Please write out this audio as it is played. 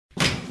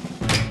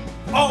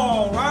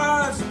All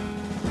rise.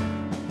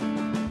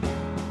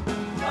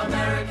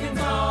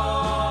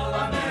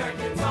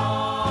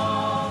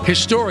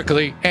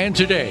 Historically and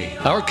today,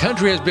 our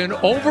country has been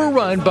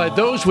overrun by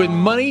those with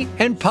money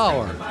and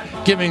power,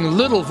 giving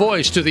little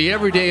voice to the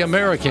everyday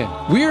American.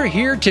 We're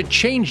here to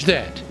change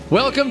that.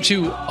 Welcome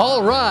to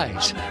All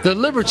Rise, the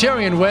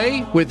Libertarian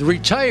Way with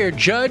retired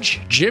Judge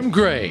Jim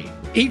Gray.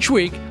 Each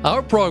week,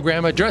 our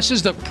program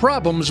addresses the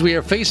problems we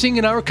are facing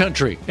in our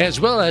country, as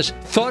well as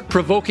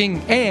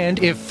thought-provoking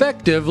and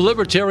effective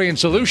libertarian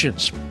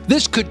solutions.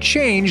 This could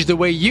change the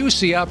way you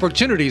see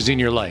opportunities in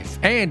your life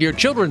and your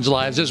children's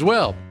lives as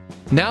well.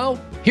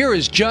 Now, here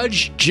is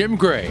Judge Jim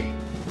Gray.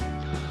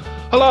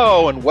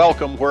 Hello and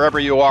welcome wherever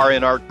you are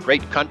in our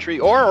great country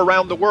or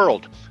around the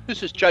world.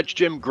 This is Judge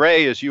Jim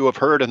Gray, as you have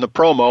heard in the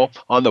promo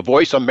on the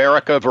Voice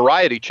America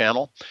Variety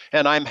Channel,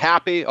 and I'm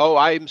happy,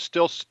 I'm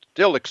still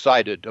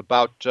excited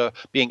about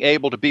being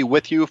able to be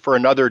with you for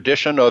another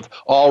edition of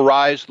All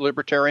Rise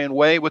Libertarian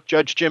Way with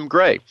Judge Jim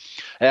Gray.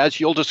 As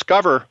you'll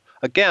discover,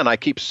 again, I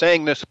keep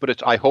saying this,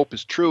 but I hope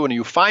it's true, and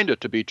you find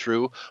it to be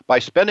true, by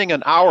spending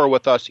an hour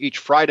with us each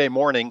Friday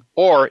morning,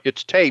 or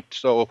it's taped,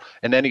 so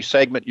in any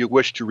segment you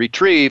wish to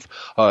retrieve,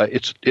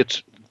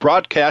 it's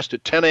broadcast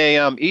at 10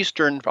 a.m.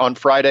 Eastern on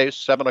Fridays,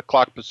 7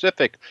 o'clock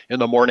Pacific in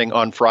the morning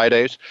on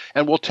Fridays,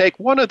 and we'll take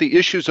one of the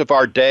issues of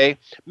our day,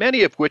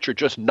 many of which are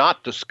just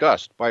not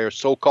discussed by our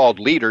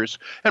so-called leaders,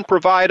 and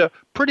provide a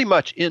pretty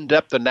much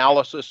in-depth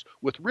analysis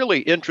with really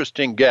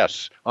interesting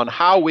guests on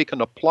how we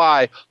can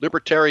apply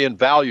libertarian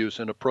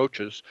values and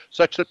approaches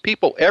such that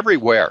people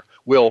everywhere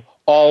will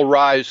all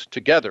rise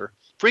together,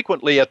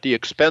 frequently at the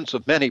expense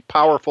of many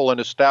powerful and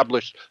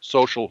established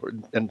social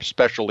and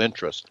special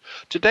interests.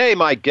 Today,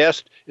 my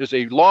guest is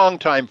a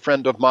longtime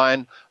friend of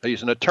mine.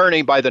 He's an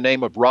attorney by the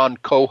name of Ron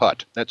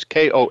Kohut. That's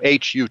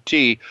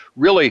K-O-H-U-T,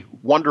 really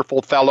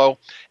wonderful fellow.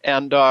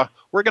 And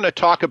we're going to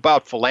talk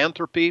about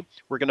philanthropy.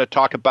 We're going to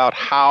talk about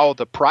how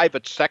the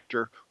private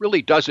sector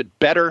really does it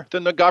better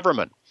than the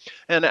government.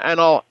 And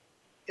I'll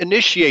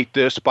initiate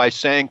this by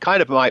saying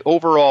kind of my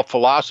overall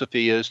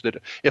philosophy is that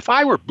if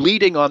I were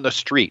bleeding on the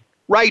street,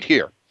 right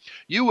here,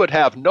 you would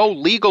have no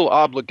legal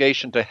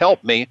obligation to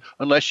help me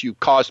unless you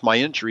caused my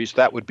injuries.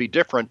 That would be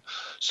different.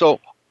 So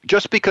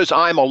just because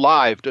I'm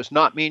alive does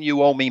not mean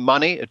you owe me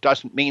money. It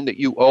doesn't mean that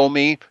you owe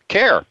me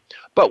care.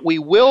 But we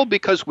will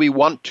because we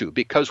want to,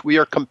 because we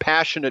are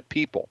compassionate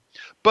people.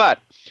 But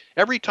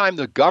every time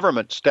the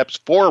government steps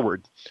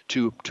forward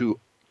to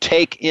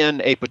take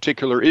in a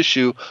particular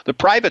issue, the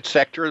private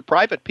sector, the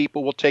private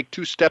people will take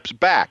two steps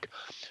back.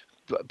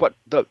 But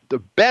the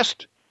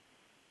best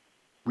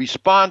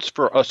response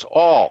for us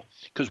all,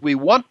 because we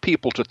want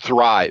people to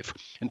thrive.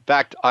 In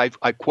fact, I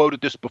quoted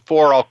this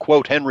before. I'll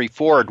quote Henry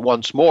Ford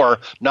once more,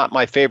 not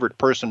my favorite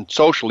person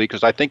socially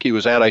because I think he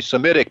was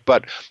anti-Semitic,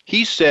 but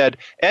he said,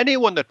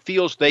 anyone that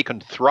feels they can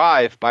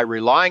thrive by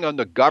relying on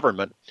the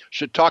government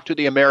should talk to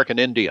the American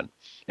Indian.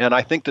 And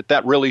I think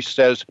that really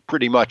says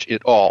pretty much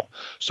it all.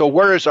 So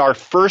where is our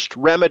first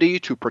remedy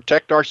to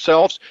protect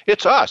ourselves?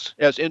 It's us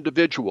as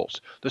individuals.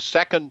 The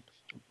second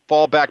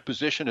fallback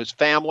position is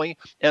family,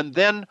 and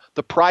then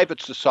the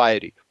private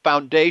society,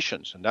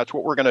 foundations, and that's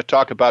what we're going to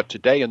talk about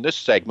today in this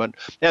segment.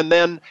 And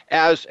then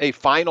as a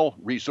final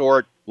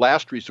resort,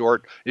 last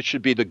resort, it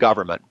should be the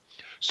government.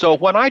 So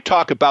when I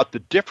talk about the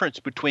difference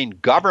between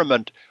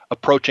government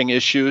approaching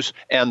issues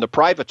and the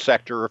private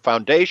sector or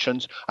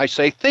foundations, I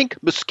say,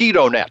 think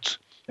mosquito nets.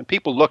 And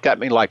people look at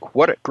me like,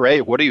 what,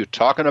 Gray, what are you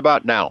talking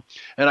about now?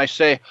 And I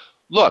say,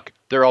 look,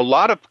 there are a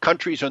lot of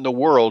countries in the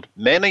world,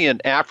 many in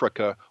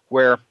Africa,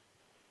 where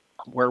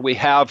we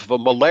have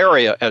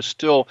malaria as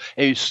still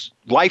a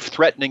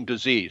life-threatening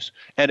disease.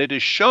 And it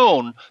is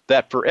shown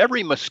that for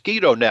every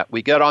mosquito net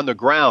we get on the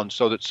ground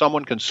so that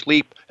someone can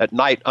sleep at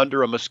night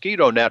under a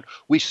mosquito net,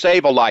 we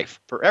save a life.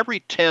 For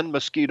every 10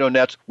 mosquito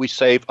nets, we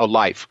save a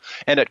life.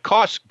 And it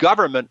costs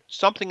government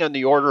something in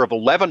the order of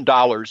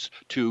 $11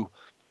 to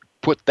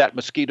put that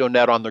mosquito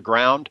net on the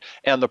ground,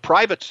 and the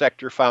private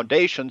sector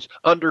foundations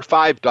under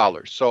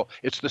 $5. So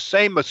it's the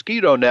same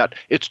mosquito net,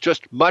 it's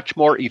just much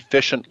more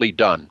efficiently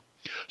done.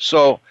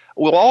 So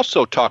we'll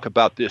also talk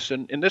about this,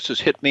 and this has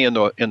hit me in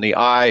the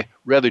eye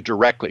rather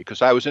directly,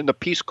 because I was in the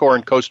Peace Corps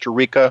in Costa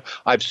Rica.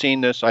 I've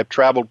seen this. I've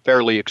traveled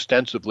fairly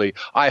extensively.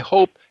 I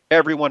hope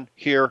everyone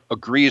here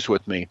agrees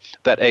with me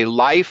that a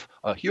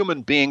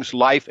human being's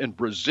life in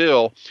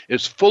Brazil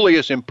is fully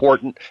as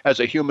important as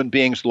a human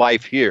being's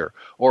life here,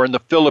 or in the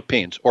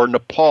Philippines, or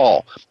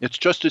Nepal. It's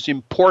just as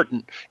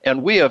important.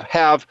 And we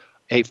have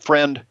a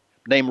friend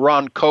named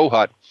Ron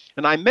Kohut,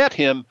 and I met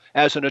him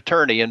as an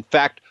attorney. In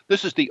fact,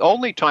 this is the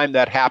only time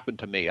that happened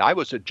to me. I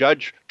was a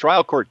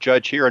trial court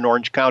judge here in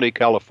Orange County,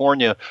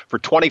 California for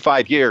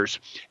 25 years,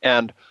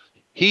 and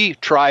he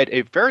tried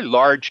a very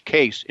large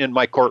case in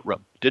my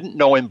courtroom. didn't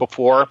know him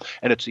before,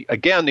 and it's,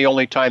 again, the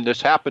only time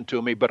this happened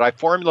to me, but I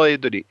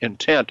formulated the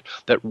intent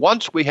that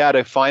once we had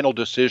a final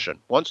decision,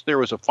 once there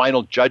was a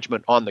final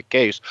judgment on the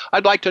case,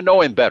 I'd like to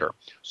know him better.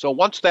 So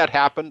once that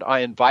happened, I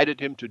invited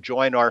him to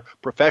join our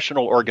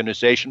professional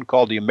organization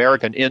called the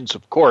American Inns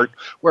of Court,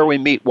 where we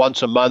meet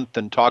once a month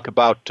and talk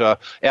about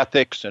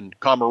ethics and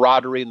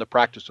camaraderie and the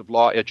practice of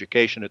law,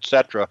 education,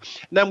 etc.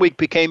 And then we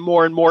became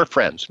more and more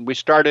friends, and we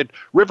started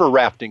river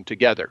rafting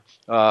together.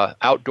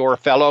 Outdoor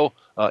fellow,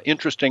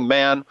 interesting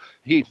man.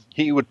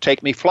 He would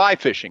take me fly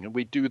fishing, and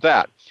we'd do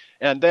that.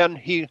 And then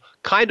he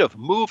kind of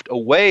moved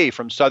away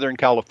from Southern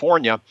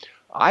California.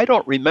 I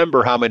don't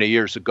remember how many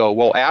years ago.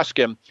 We'll ask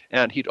him.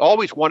 And he'd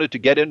always wanted to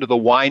get into the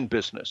wine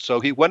business. So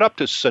he went up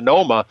to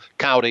Sonoma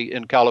County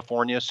in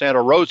California,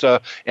 Santa Rosa,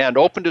 and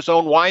opened his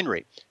own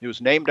winery. It was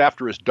named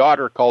after his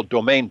daughter, called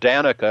Domaine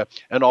Danica.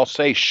 And I'll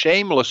say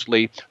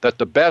shamelessly that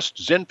the best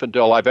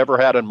Zinfandel I've ever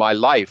had in my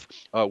life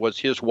was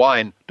his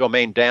wine,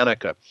 Domaine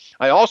Danica.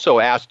 I also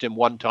asked him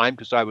one time,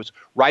 because I was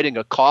writing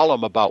a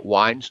column about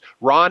wines,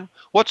 Ron,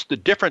 what's the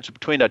difference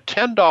between a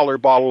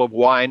 $10 bottle of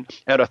wine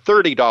and a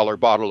 $30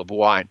 bottle of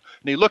wine?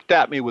 And he looked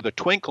at me with a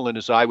twinkle in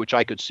his eye, which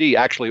I could see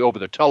actually over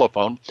the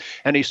telephone,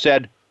 and he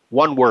said,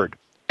 one word,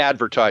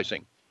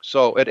 advertising.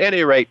 So at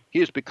any rate, he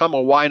has become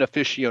a wine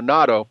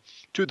aficionado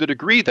to the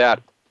degree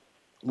that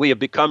we have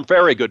become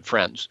very good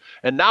friends.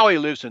 And now he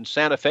lives in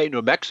Santa Fe,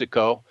 New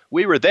Mexico.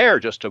 We were there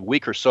just a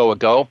week or so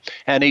ago,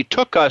 and he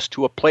took us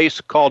to a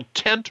place called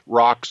Tent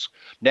Rocks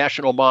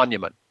National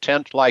Monument.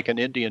 Tent like an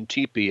Indian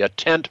teepee, a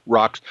Tent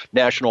Rocks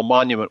National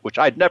Monument, which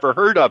I'd never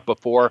heard of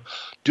before.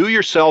 Do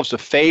yourselves a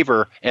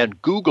favor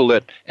and Google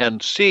it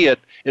and see it.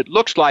 It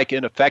looks like,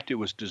 in effect, it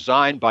was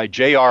designed by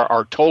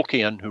J.R.R.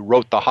 Tolkien, who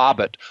wrote The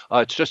Hobbit.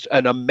 It's just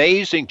an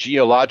amazing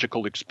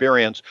geological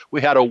experience.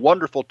 We had a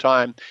wonderful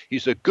time.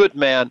 He's a good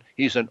man.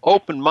 He's an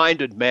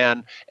open-minded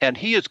man, and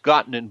he has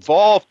gotten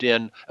involved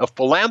in a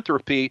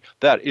philanthropy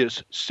that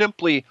is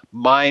simply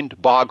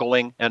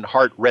mind-boggling and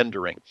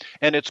heart-rendering.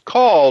 And it's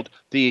called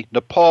the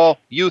Nepal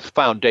Youth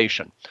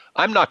Foundation.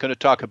 I'm not going to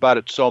talk about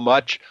it so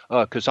much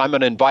because I'm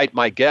going to invite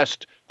my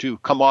guest to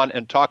come on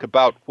and talk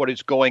about what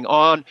is going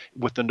on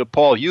with the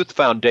Nepal Youth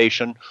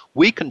Foundation.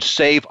 We can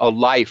save a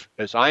life,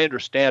 as I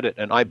understand it,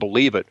 and I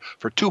believe it,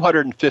 for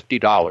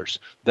 $250,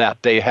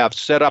 that they have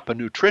set up a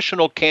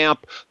nutritional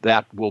camp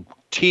that will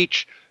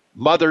teach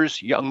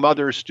mothers, young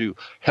mothers, to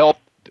help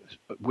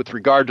with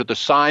regard to the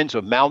signs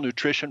of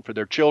malnutrition for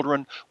their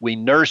children. We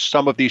nurse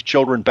some of these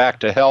children back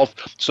to health.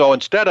 So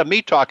instead of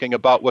me talking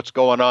about what's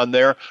going on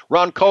there,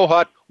 Ron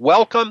Kohut,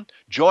 welcome.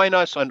 Join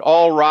us on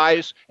All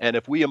Rise. And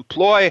if we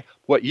employ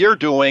what you're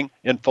doing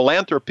in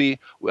philanthropy,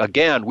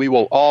 again, we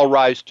will all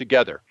rise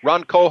together.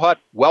 Ron Kohut,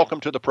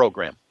 welcome to the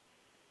program.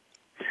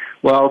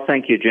 Well,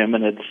 thank you, Jim,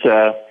 and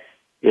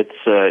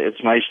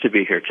it's nice to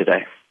be here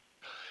today.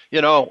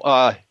 You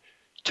know,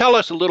 tell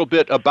us a little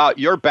bit about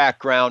your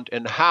background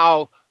and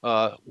how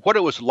what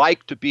it was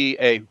like to be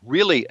a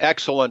really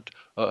excellent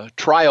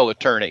trial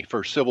attorney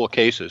for civil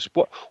cases.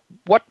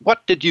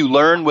 What did you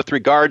learn with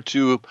regard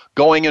to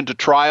going into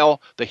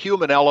trial, the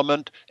human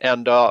element,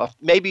 and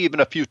maybe even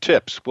a few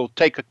tips? We'll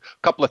take a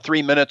couple of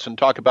 3 minutes and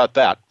talk about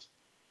that.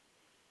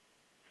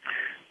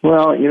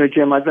 Well, you know,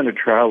 Jim, I've been a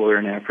trial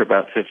lawyer now for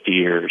about 50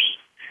 years,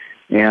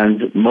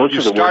 and most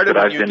of the work that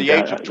I've been doing.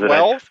 You started at the age of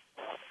 12?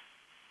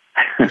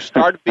 You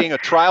started being a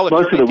trial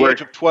attorney at the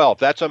age of 12.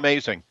 That's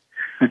amazing.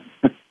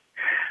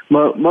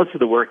 Most of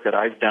the work that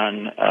I've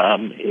done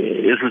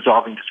is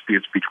resolving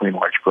disputes between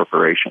large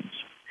corporations.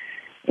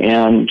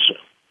 And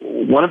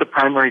one of the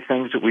primary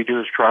things that we do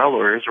as trial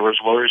lawyers, or as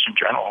lawyers in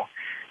general,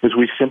 is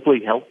we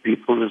simply help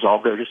people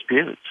resolve their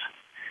disputes.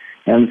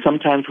 And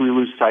sometimes we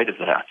lose sight of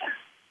that.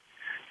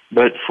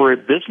 But for a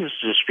business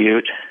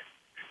dispute,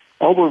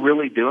 all we're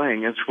really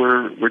doing is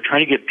we're trying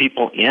to get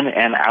people in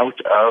and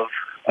out of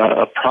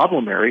a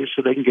problem area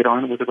so they can get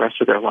on with the rest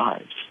of their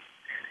lives.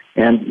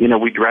 And, you know,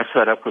 we dress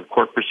that up with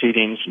court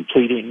proceedings and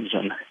pleadings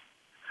and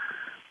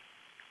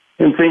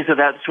things of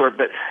that sort.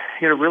 But,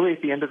 you know, really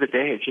at the end of the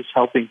day, it's just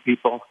helping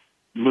people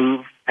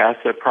move past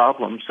their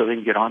problems so they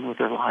can get on with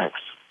their lives.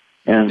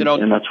 And, you know,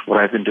 and that's what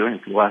I've been doing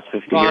for the last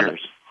 50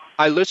 years.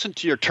 I listened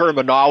to your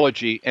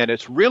terminology, and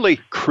it's really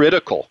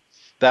critical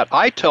that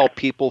I tell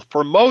people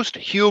for most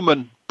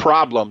human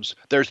problems,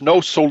 there's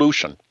no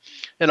solution.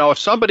 You know, if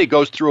somebody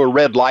goes through a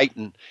red light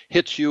and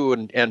hits you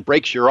and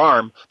breaks your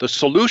arm, the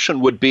solution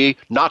would be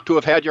not to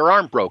have had your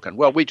arm broken.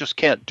 Well, we just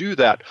can't do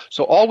that.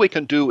 So all we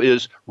can do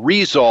is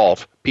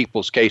resolve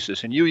people's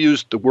cases. And you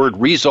used the word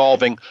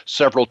resolving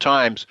several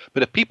times.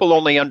 But if people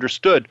only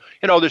understood,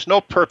 you know, there's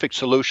no perfect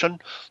solution.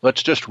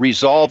 Let's just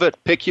resolve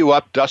it, pick you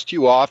up, dust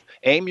you off,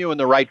 aim you in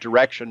the right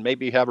direction,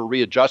 maybe have a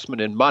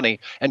readjustment in money,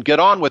 and get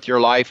on with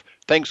your life.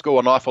 Things go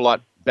an awful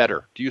lot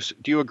better. Do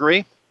you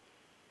agree?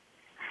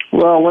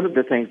 Well, one of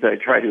the things that I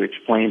try to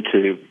explain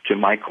to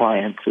my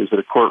clients is that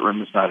a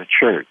courtroom is not a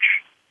church.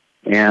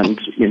 And,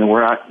 you know,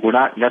 we're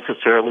not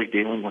necessarily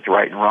dealing with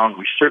right and wrong.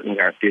 We certainly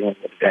aren't dealing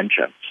with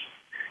vengeance.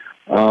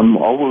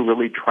 All we're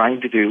really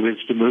trying to do is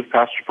to move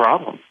past a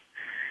problem.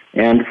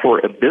 And for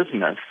a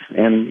business,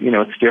 and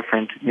it's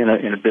different in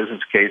a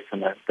business case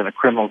than a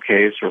criminal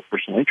case or a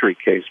personal injury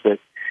case. But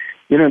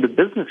the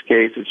business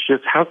case, it's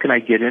just how can I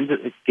get in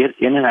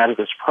and out of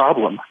this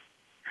problem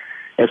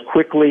as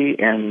quickly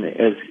and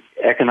as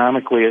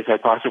economically as I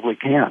possibly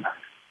can.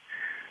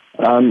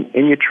 And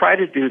you try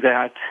to do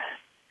that,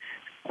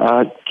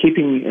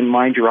 keeping in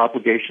mind your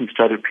obligations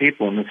to other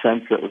people, in the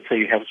sense that, let's say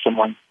you have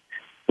someone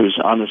who's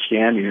on the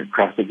stand and you're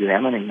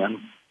cross-examining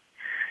them.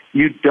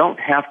 You don't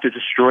have to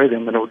destroy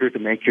them in order to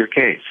make your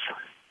case.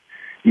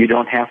 You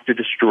don't have to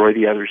destroy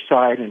the other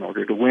side in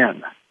order to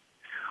win.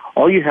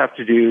 All you have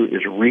to do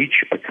is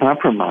reach a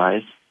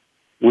compromise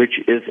which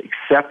is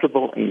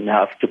acceptable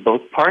enough to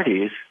both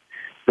parties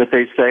that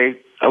they say,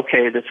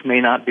 okay, this may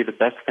not be the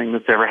best thing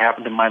that's ever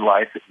happened in my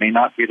life. It may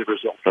not be the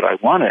result that I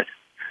wanted,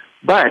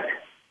 but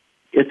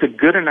it's a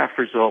good enough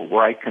result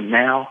where I can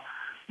now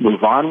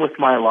move on with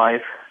my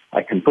life.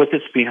 I can put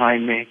this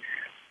behind me.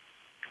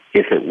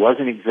 If it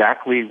wasn't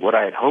exactly what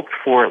I had hoped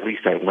for, at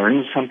least I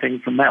learned something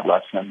from that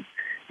lesson.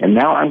 And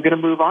now I'm going to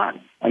move on.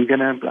 I'm going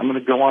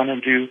to go on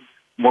and do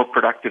more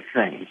productive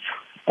things.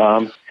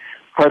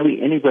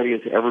 Hardly anybody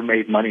has ever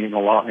made money in a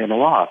law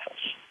office.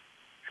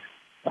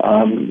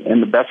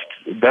 And the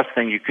best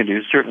thing you can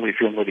do, certainly if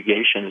you're in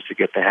litigation, is to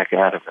get the heck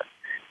out of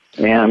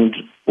it. And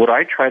what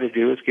I try to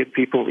do is get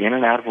people in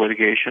and out of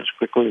litigation as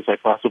quickly as I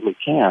possibly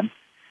can,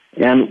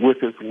 and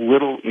with as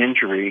little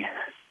injury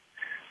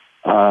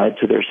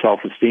to their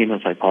self-esteem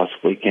as I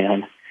possibly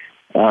can,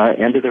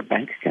 and to their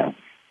bank account.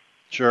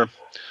 Sure.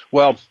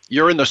 Well,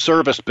 you're in the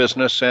service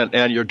business,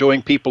 and you're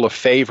doing people a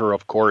favor,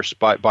 of course,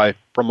 by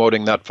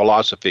promoting that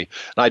philosophy.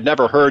 And I'd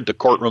never heard the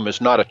courtroom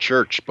is not a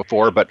church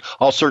before, but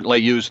I'll certainly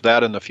use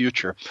that in the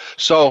future.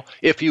 So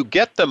if you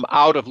get them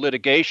out of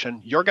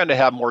litigation, you're going to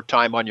have more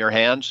time on your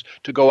hands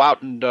to go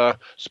out and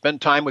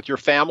spend time with your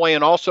family,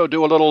 and also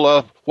do a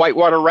little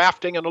whitewater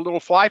rafting and a little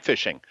fly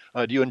fishing.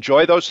 Do you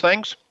enjoy those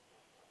things?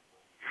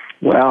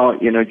 Well,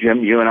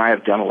 Jim, you and I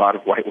have done a lot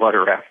of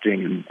whitewater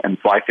rafting and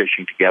fly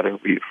fishing together.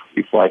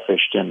 We fly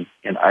fished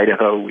in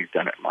Idaho. We've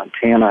done it in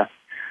Montana.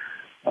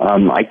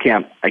 I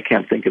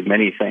can't think of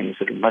many things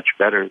that are much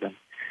better than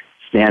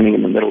standing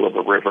in the middle of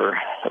a river,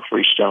 a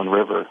freestone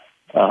river,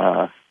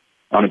 on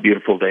a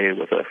beautiful day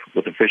with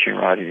a fishing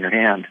rod in your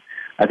hand.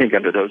 I think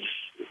under those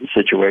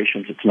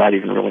situations, it's not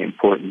even really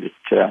important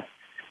that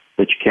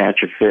you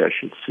catch a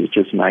fish. It's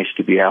just nice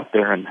to be out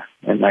there and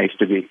nice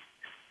to be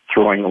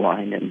throwing the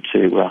line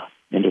into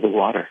the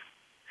water.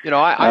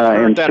 I've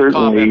heard that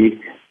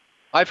comment.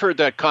 I've heard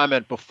that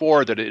comment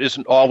before, that it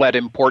isn't all that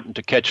important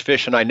to catch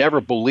fish, and I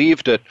never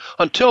believed it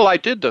until I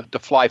did the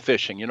fly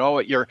fishing.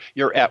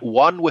 You're at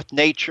one with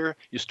nature.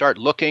 You start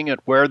looking at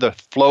where the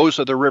flows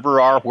of the river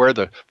are, where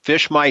the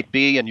fish might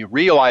be, and you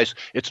realize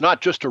it's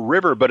not just a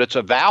river, but it's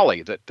a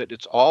valley, that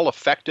it's all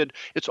affected.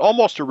 It's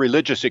almost a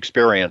religious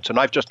experience, and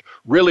I've just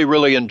really,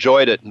 really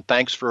enjoyed it, and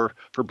thanks for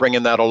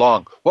bringing that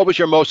along. What was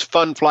your most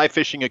fun fly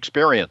fishing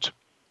experience?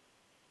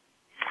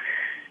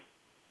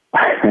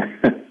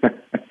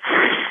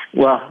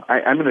 Well,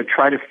 I'm going to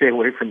try to stay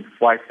away from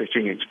fly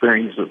fishing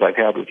experiences I've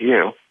had with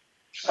you,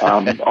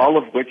 all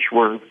of which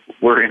were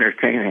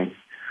entertaining.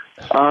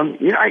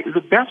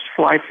 The best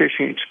fly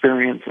fishing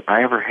experience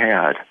I ever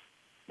had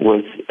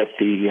was at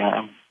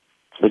the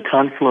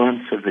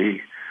confluence of the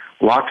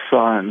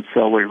Lochsaw and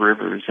Selway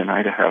rivers in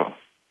Idaho.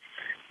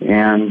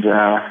 And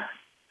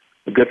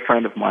a good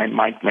friend of mine,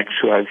 Mike Mix,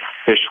 who I've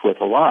fished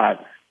with a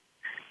lot,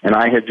 and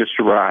I had just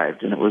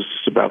arrived, and it was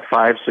about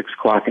 5, 6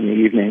 o'clock in the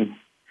evening,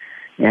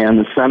 and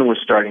the sun was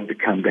starting to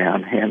come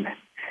down. And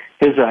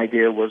his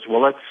idea was,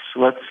 well,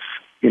 let's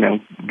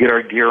get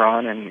our gear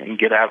on and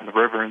get out in the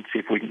river and see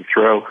if we can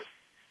throw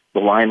the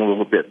line a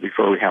little bit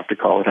before we have to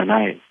call it a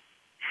night.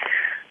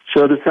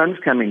 So the sun's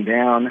coming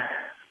down.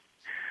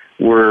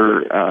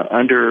 We're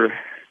under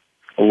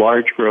a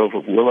large grove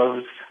of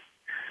willows.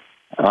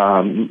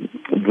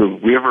 The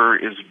river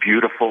is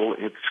beautiful.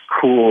 It's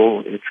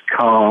cool. It's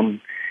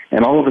calm.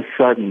 And all of a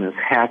sudden, this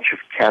hatch of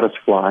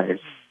caddisflies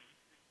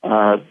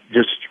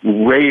just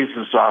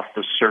raises off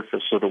the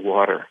surface of the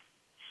water.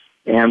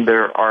 And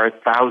there are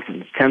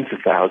thousands, tens of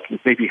thousands,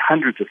 maybe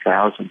hundreds of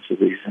thousands of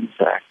these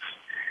insects.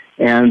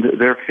 And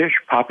there are fish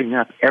popping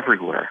up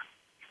everywhere.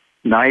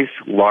 Nice,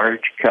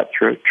 large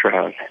cutthroat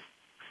trout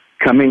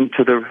coming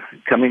to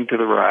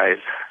the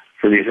rise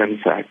for these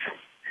insects.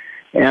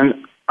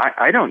 And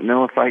I don't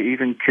know if I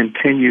even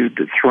continued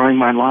throwing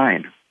my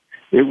line.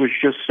 It was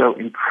just so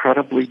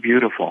incredibly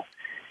beautiful.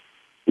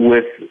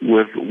 With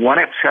one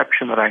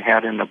exception that I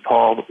had in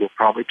Nepal that we'll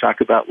probably talk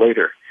about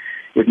later,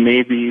 it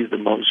may be the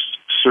most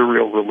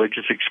surreal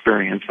religious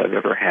experience I've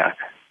ever had.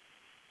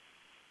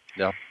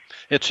 Yeah,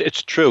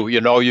 it's true.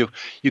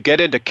 You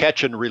get into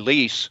catch and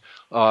release.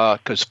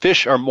 because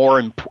fish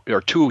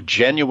are too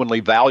genuinely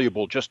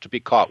valuable just to be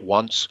caught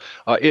once.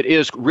 It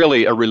is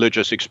really a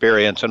religious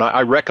experience, and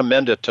I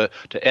recommend it to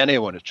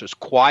anyone. It's just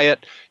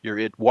quiet. You're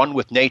at one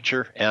with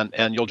nature,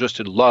 and you'll just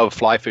love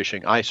fly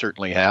fishing. I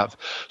certainly have.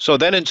 So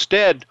then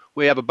instead,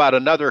 we have about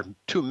another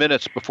 2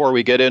 minutes before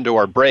we get into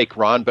our break,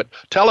 Ron, but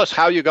tell us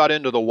how you got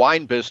into the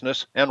wine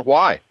business and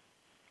why.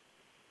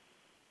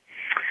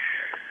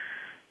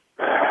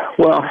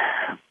 Well,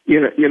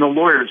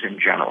 lawyers in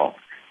general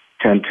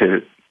tend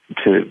to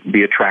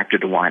be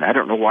attracted to wine. I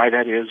don't know why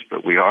that is,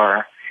 but we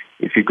are.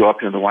 If you go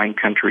up into the wine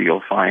country,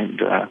 you'll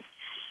find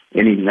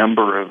any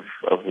number of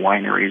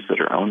wineries that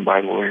are owned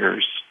by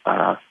lawyers.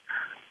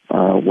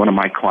 One of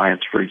my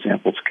clients, for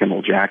example, is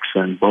Kimmel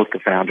Jackson. Both the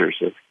founders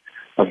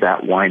of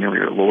that winery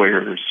are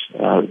lawyers.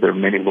 There are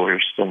many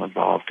lawyers still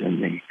involved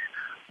in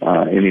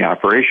the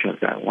operation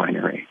of that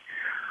winery.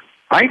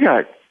 I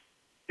got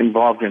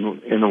involved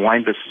in the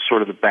wine business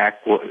sort of the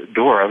back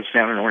door. I was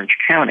down in Orange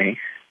County,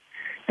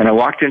 and I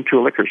walked into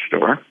a liquor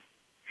store,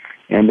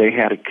 and they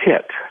had a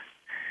kit.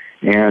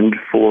 And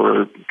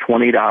for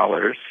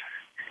 $20,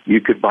 you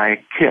could buy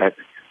a kit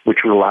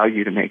which would allow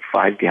you to make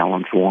 5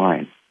 gallons of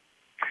wine.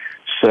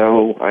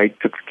 So I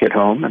took the kit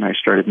home, and I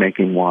started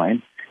making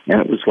wine, and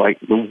it was like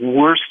the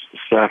worst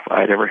stuff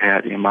I'd ever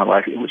had in my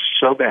life. It was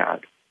so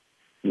bad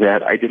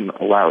that I didn't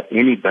allow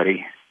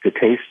anybody to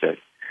taste it.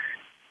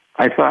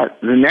 I thought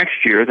the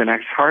next year, the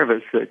next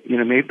harvest, that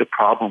maybe the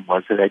problem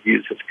was that I'd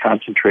used this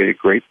concentrated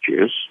grape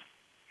juice.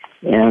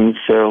 And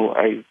so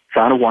I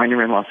found a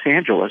winery in Los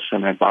Angeles,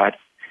 and I bought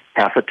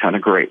half a ton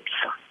of grapes.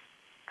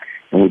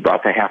 And we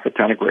brought the half a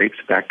ton of grapes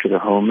back to the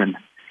home in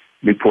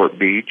Newport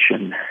Beach,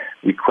 and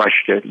we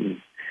crushed it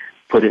and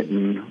put it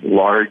in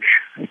large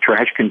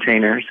trash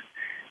containers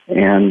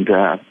and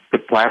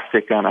put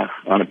plastic on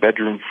a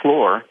bedroom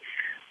floor,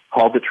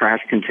 hauled the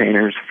trash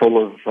containers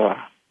full of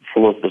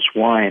this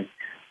wine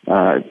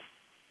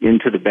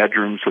into the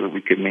bedroom so that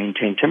we could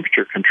maintain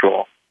temperature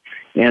control.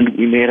 And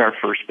we made our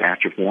first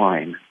batch of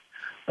wine.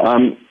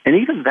 And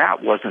even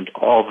that wasn't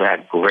all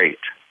that great.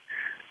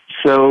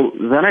 So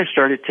then I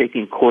started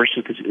taking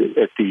courses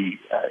at the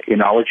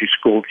enology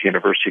school at the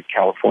University of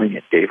California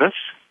at Davis.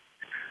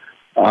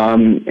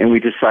 And we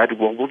decided,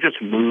 well, we'll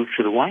just move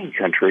to the wine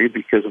country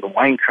because in the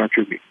wine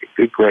country we get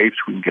good grapes,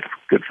 we can get a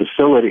good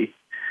facility.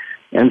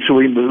 And so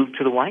we moved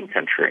to the wine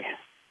country.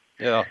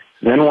 Yeah.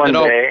 Then one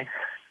day...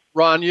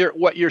 Ron,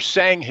 what you're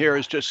saying here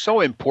is just so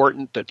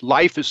important, that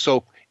life is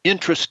so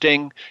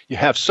interesting. You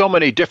have so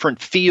many different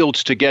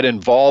fields to get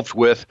involved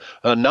with,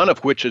 none of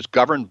which is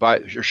governed by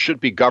or should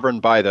be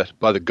governed by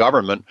the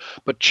government.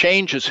 But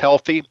change is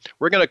healthy.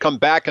 We're going to come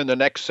back in the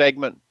next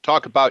segment,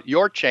 talk about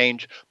your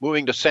change,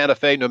 moving to Santa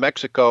Fe, New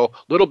Mexico, a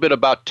little bit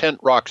about Tent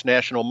Rocks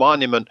National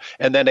Monument,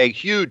 and then a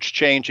huge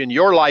change in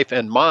your life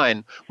and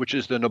mine, which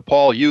is the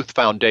Nepal Youth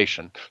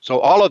Foundation. So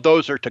all of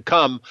those are to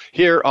come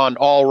here on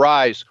All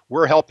Rise.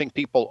 We're helping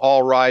people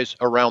all rise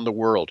around the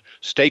world.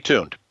 Stay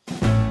tuned.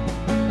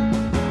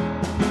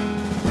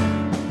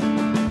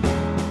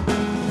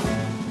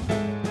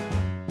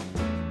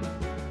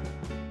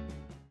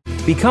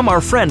 Become our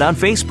friend on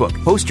Facebook.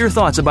 Post your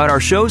thoughts about our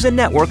shows and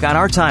network on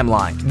our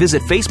timeline.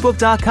 Visit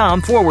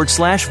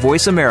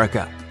Facebook.com/Voice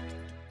America.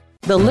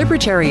 The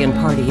Libertarian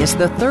Party is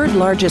the third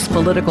largest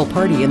political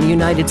party in the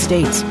United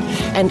States,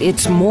 and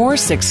it's more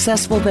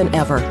successful than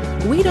ever.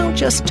 We don't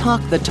just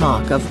talk the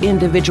talk of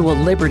individual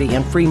liberty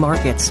and free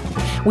markets.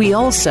 We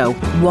also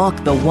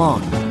walk the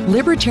walk.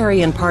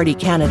 Libertarian Party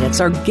candidates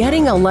are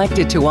getting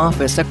elected to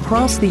office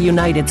across the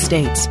United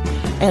States,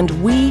 and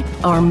we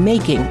are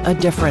making a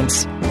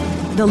difference.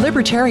 The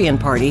Libertarian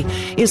Party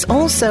is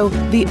also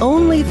the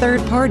only third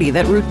party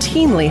that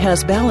routinely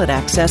has ballot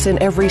access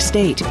in every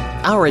state.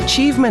 Our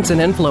achievements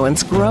and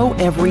influence grow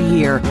every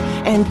year,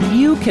 and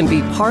you can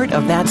be part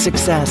of that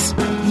success.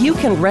 You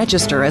can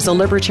register as a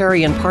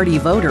Libertarian Party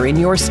voter in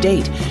your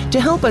state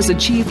to help us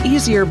achieve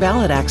easier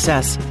ballot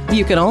access.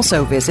 You can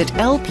also visit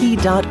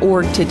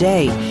lp.org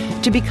today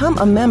to become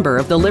a member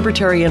of the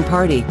Libertarian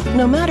Party,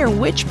 no matter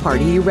which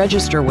party you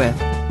register with.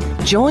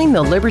 Join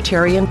the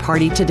Libertarian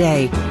Party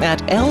today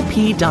at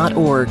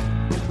lp.org.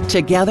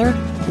 Together,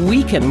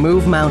 we can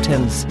move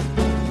mountains.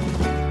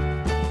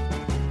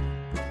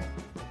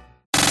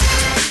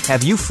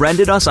 Have you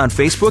friended us on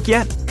Facebook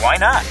yet? Why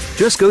not?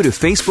 Just go to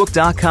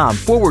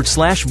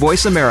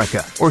Facebook.com/Voice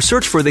America or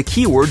search for the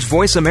keywords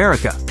Voice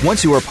America.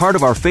 Once you are part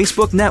of our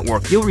Facebook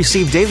network, you'll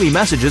receive daily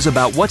messages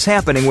about what's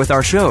happening with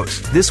our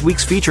shows, this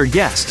week's featured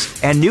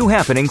guests, and new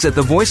happenings at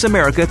the Voice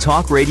America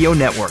Talk Radio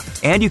Network.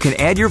 And you can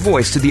add your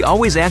voice to the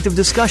always active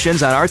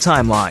discussions on our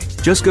timeline.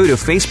 Just go to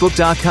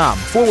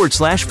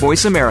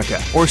Facebook.com/Voice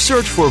America or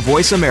search for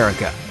Voice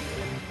America.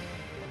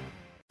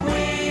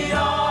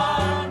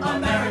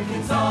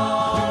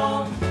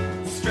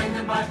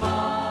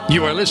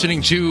 You are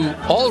listening to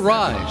All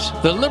Rise,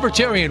 the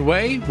Libertarian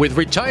Way with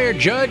retired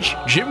Judge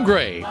Jim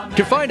Gray.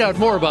 To find out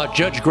more about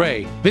Judge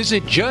Gray,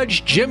 visit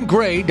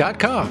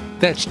JudgeJimGray.com.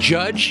 That's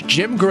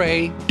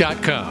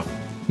JudgeJimGray.com.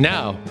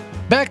 Now,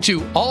 back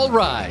to All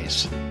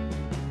Rise.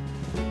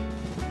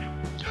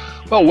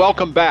 Well,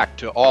 welcome back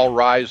to All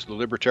Rise, the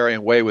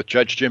Libertarian Way with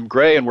Judge Jim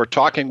Gray, and we're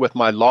talking with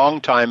my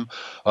longtime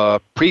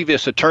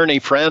previous attorney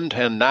friend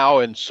and now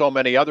in so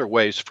many other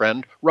ways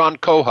friend, Ron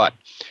Kohut.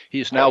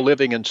 He's now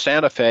living in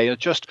Santa Fe and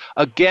just,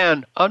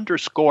 again,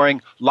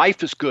 underscoring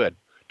life is good,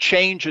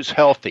 change is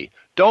healthy.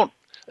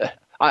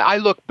 I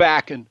look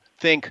back and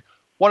think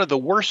one of the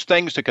worst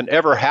things that can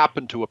ever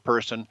happen to a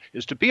person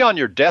is to be on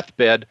your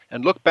deathbed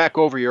and look back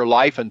over your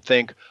life and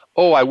think,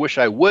 oh, I wish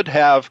I would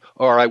have,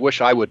 or I wish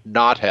I would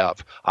not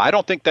have. I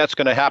don't think that's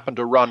going to happen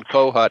to Ron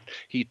Kohut.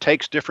 He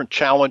takes different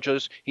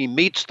challenges, he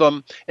meets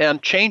them,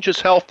 and change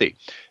is healthy.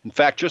 In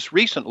fact, just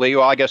recently,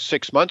 I guess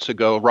 6 months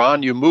ago,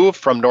 Ron, you moved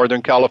from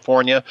Northern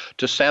California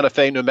to Santa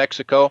Fe, New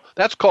Mexico.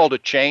 That's called a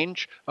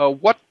change.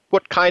 What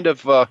kind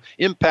of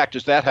impact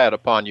has that had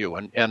upon you,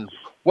 and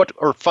what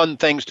are fun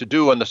things to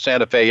do in the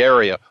Santa Fe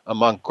area?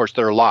 Of course,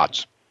 there are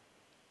lots.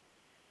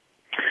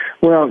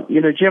 Well,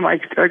 Jim, I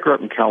grew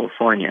up in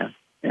California.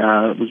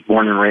 Was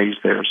born and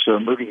raised there, so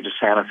moving to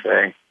Santa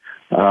Fe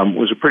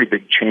was a pretty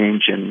big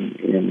change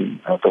in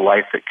the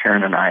life that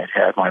Karen and I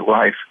had, my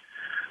wife.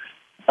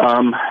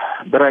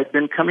 But I'd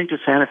been coming to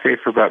Santa Fe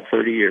for about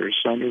 30 years,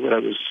 so I knew what I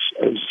was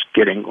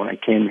getting when I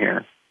came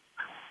here.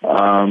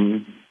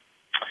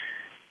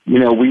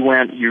 We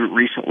went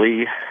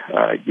recently,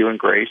 you and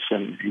Grace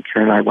and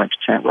Karen and I went to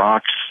Tent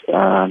Rocks,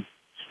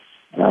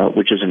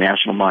 which is a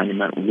national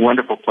monument,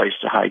 wonderful place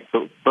to hike,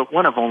 but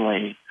one of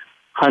only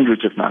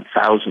hundreds, if not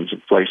thousands, of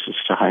places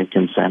to hike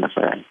in Santa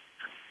Fe.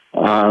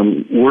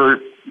 We're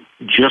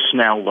just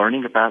now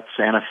learning about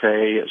Santa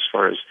Fe as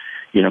far as,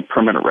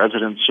 permanent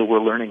residents, so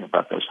we're learning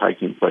about those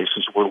hiking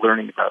places. We're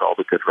learning about all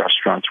the good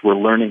restaurants. We're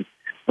learning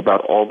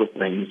about all the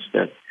things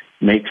that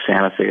make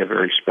Santa Fe a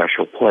very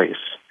special place.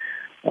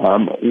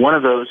 One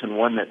of those, and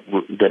one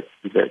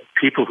that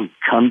people who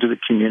come to the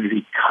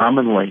community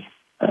commonly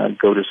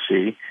go to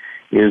see,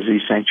 is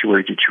the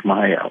Sanctuary de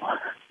Chimayo.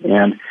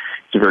 And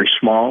it's a very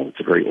small, it's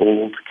a very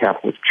old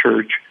Catholic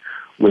church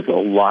with a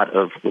lot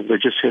of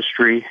religious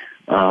history.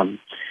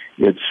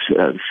 Its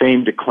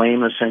fame to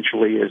claim,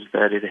 essentially, is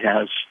that it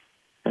has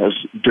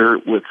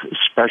dirt with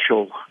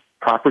special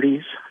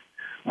properties.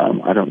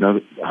 I don't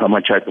know how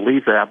much I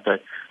believe that,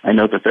 but I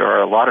know that there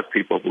are a lot of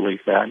people who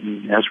believe that.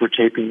 And as we're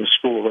taping this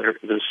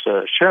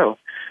show,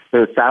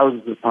 there are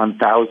thousands upon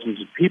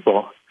thousands of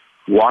people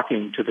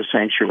walking to the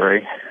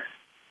sanctuary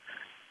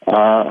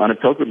on a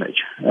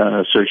pilgrimage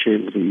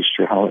associated with the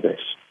Easter holidays.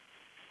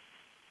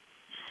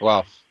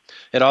 Wow.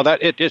 That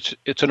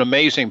it's an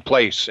amazing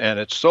place, and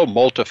it's so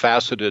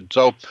multifaceted.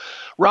 So,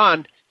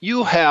 Ron,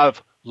 you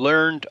have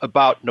learned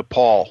about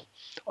Nepal.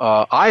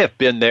 I have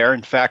been there.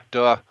 In fact,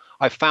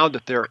 I found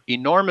that they're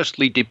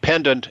enormously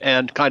dependent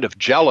and kind of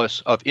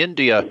jealous of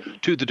India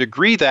to the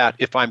degree that,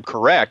 if I'm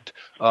correct,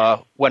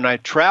 when I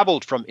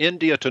traveled from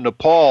India to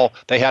Nepal,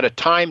 they had a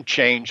time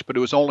change, but it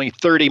was only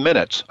 30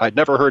 minutes. I'd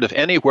never heard of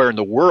anywhere in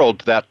the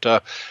world that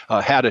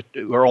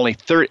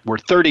were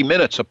 30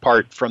 minutes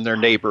apart from their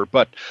neighbor.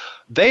 But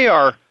they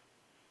are,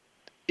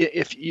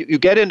 if you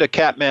get into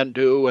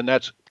Kathmandu, and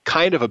that's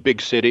kind of a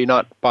big city,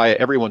 not by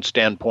everyone's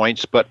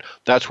standpoints, but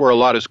that's where a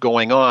lot is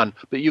going on.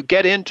 But you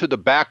get into the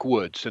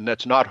backwoods, and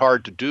that's not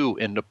hard to do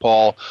in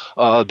Nepal.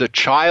 The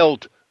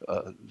child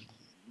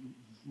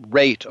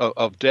rate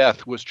of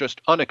death was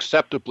just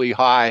unacceptably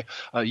high.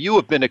 You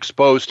have been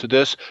exposed to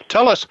this.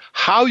 Tell us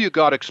how you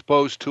got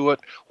exposed to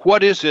it,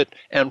 what is it,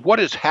 and what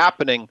is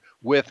happening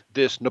with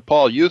this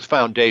Nepal Youth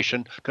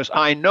Foundation, because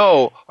I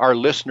know our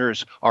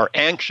listeners are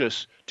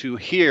anxious to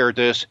hear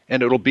this,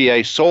 and it'll be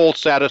a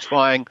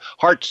soul-satisfying,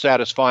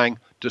 heart-satisfying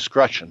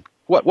discussion.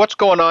 What's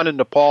going on in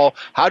Nepal?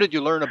 How did you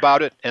learn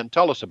about it? And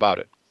tell us about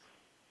it.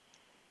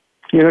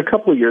 A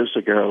couple of years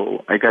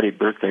ago, I got a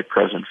birthday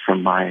present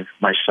from my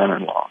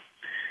son-in-law,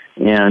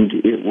 and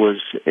it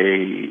was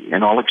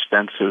an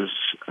all-expenses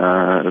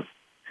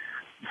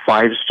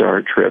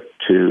 5-star trip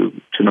to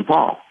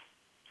Nepal.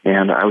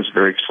 And I was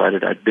very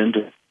excited. I'd been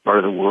to part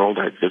of the world.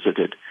 I'd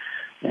visited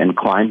and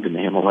climbed in the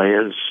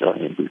Himalayas,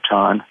 in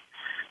Bhutan.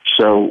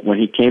 So when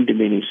he came to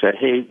me and he said,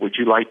 "Hey, would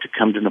you like to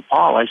come to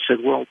Nepal?" I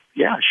said, "Well,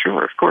 yeah,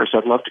 sure, of course.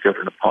 I'd love to go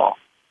to Nepal."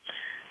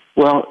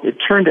 Well,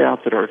 it turned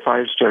out that our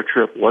 5-star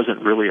trip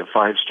wasn't really a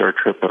 5-star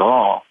trip at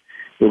all.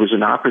 It was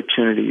an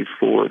opportunity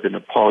for the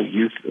Nepal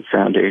Youth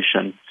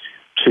Foundation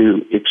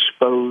to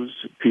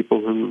expose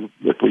people who,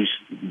 at least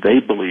they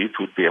believed,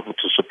 would be able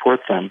to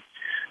support them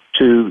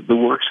to the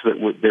works that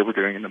they were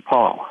doing in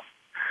Nepal.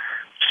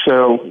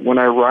 So when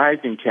I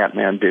arrived in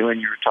Kathmandu,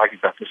 and you were talking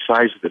about the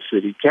size of the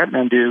city,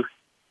 Kathmandu,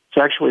 it's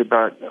actually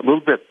about a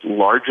little bit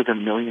larger than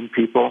 1 million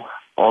people,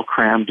 all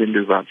crammed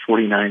into about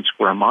 49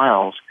 square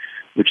miles,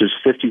 which is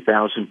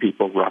 50,000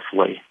 people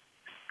roughly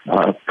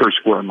per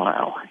square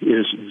mile. It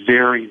is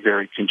very,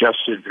 very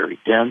congested, very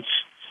dense.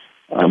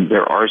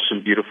 There are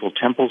some beautiful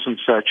temples and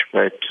such,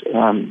 but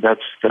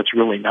that's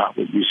really not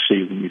what you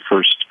see when you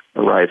first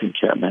arrive in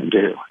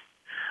Kathmandu.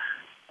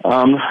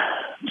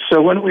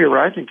 So when we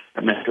arrived in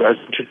Kathmandu, I was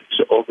introduced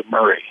to Olga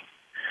Murray.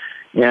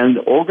 And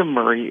Olga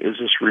Murray is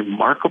this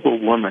remarkable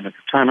woman. At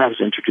the time I was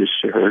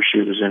introduced to her,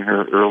 she was in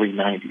her early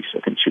 90s.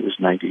 I think she was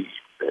 90,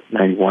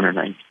 91 or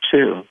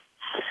 92.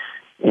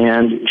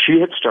 And she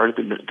had started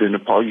the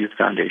Nepal Youth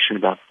Foundation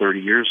about 30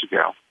 years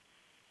ago.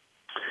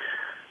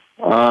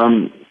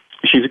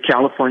 She's a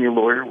California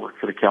lawyer, worked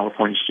for the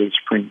California State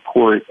Supreme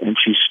Court, and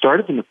she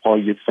started the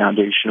Nepal Youth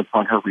Foundation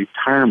upon her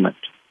retirement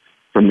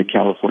from the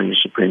California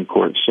Supreme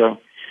Court. So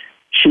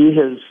she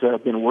has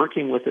been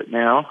working with it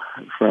now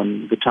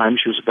from the time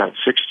she was about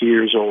 60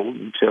 years old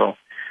until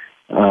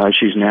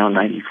she's now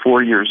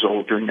 94 years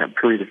old. During that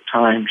period of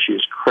time, she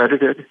is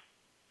credited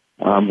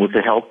with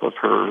the help of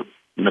her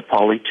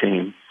Nepali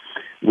team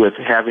with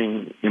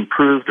having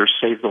improved or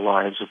saved the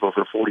lives of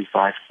over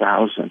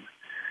 45,000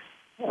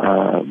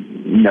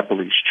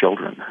 Nepalese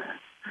children.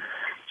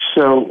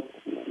 So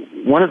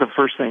one of the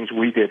first things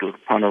we did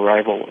upon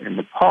arrival in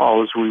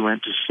Nepal is we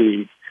went to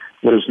see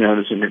what is known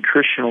as a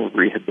nutritional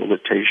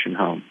rehabilitation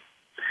home.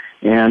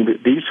 And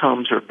these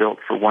homes are built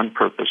for one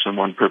purpose and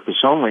one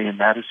purpose only, and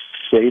that is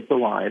to save the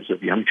lives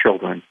of young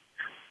children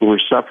who are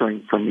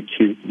suffering from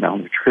acute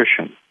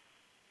malnutrition.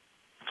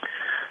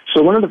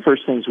 So one of the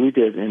first things we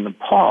did in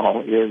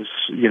Nepal is,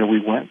 we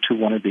went to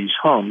one of these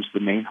homes, the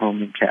main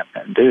home in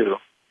Kathmandu,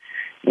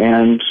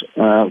 and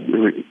we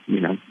were,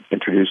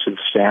 introduced to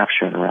the staff,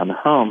 shown around the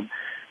home.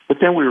 But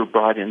then we were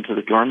brought into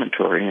the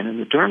dormitory, and in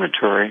the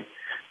dormitory,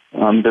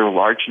 there were a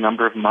large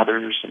number of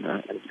mothers and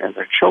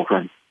their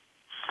children.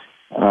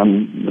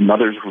 The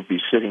mothers would be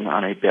sitting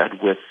on a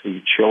bed with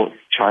the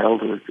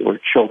child or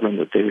children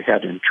that they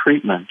had in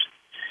treatment.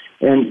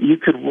 And you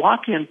could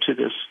walk into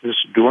this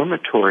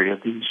dormitory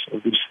of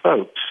these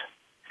folks,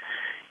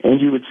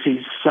 and you would see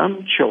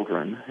some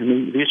children,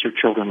 and these are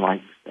children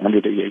like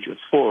under the age of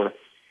 4,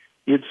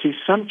 you'd see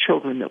some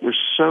children that were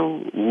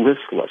so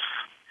listless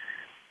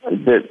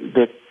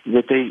that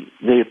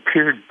they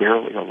appeared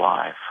barely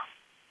alive.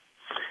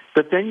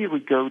 But then you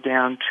would go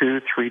down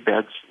 2-3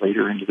 beds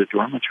later into the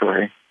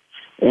dormitory,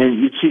 and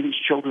you'd see these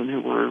children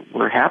who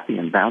were happy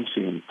and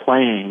bouncy and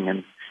playing,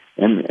 and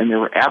they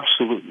were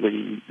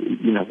absolutely,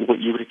 what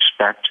you would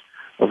expect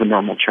of a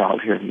normal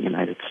child here in the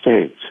United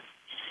States.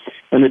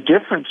 And the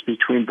difference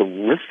between the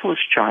listless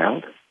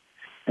child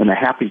and the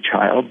happy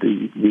child,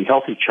 the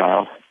healthy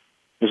child,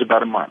 is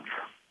about a month.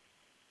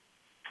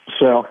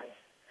 So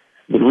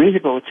the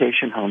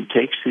rehabilitation home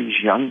takes these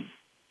young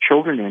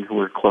children in who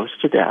are close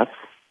to death,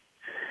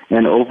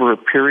 and over a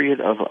period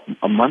of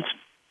a month,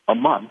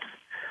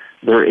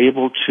 they're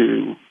able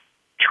to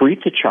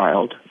treat the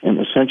child and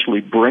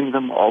essentially bring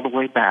them all the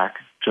way back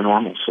to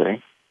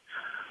normalcy.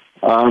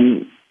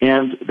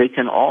 And they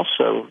can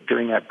also,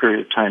 during that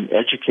period of time,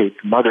 educate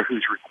the mother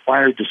who's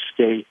required to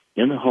stay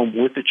in the home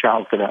with the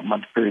child for that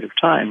month period of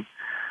time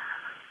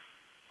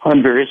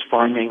on various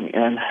farming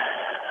and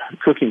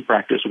cooking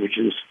practice, which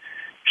is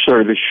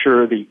sort of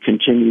assure the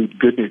continued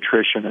good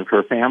nutrition of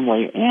her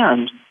family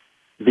and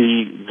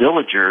the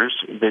villagers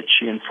that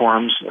she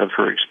informs of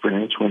her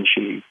experience when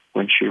she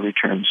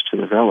returns to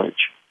the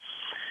village.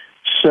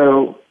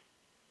 So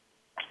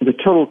the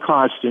total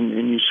cost,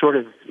 and you sort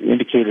of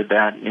indicated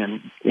that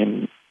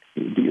in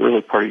the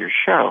early part of your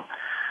show,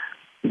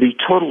 the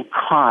total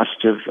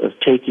cost of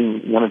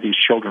taking one of these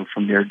children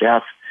from near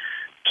death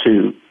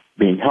to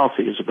being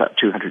healthy is about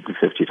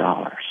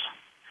 $250.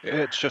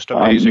 It's just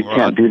amazing, You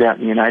can't do that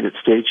in the United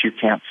States. You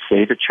can't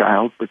save a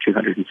child for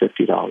 $250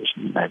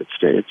 in the United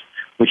States,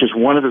 which is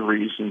one of the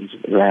reasons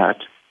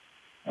that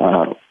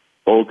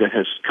Olga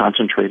has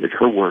concentrated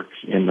her work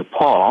in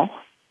Nepal.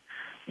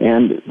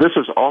 And this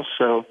is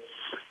also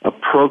a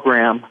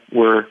program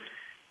where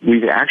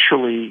we've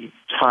actually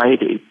tied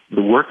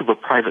the work of a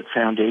private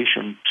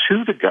foundation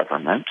to the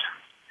government,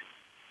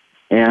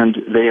 and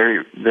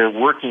they're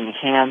working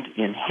hand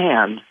in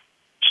hand,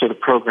 so the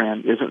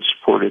program isn't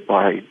supported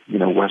by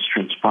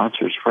Western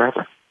sponsors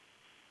forever.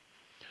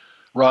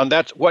 Ron,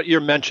 that's what you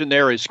mentioned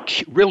there is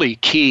really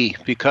key,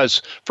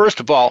 because first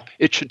of all,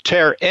 it should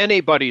tear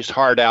anybody's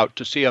heart out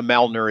to see a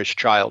malnourished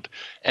child,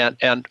 and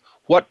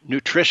what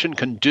nutrition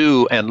can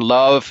do and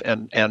love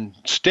and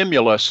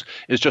stimulus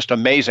is just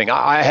amazing.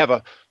 I have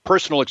a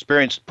personal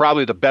experience.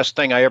 Probably the best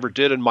thing I ever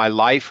did in my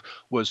life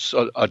was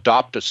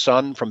adopt a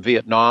son from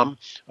Vietnam.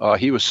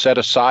 He was set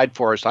aside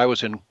for us. I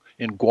was in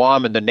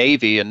Guam in the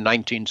Navy in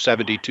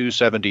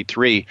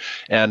 1972-73,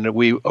 and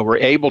we were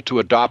able to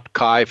adopt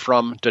Kai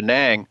from Da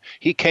Nang.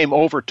 He came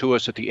over to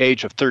us at the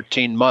age of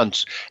 13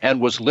 months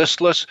and was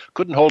listless,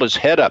 couldn't hold his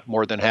head up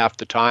more than half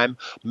the time,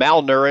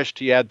 malnourished.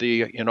 He had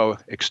the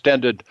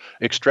extended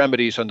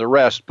extremities and the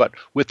rest, but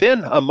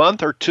within a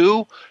month or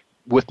two,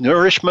 with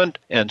nourishment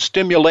and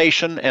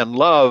stimulation and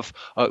love,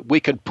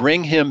 we could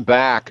bring him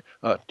back.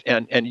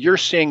 And you're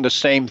seeing the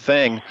same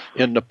thing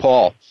in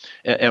Nepal.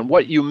 And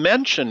what you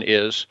mention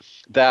is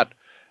that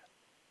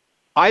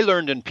I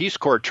learned in Peace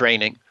Corps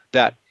training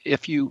that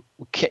if you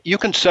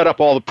can set up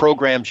all the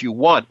programs you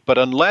want, but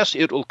unless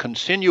it will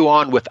continue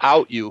on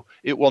without you,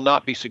 it will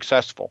not be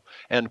successful.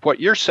 And what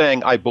you're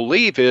saying, I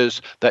believe,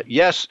 is that,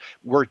 yes,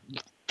 we're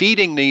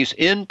feeding these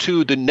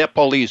into the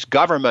Nepalese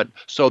government,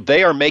 so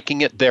they are making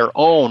it their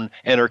own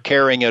and are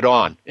carrying it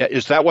on.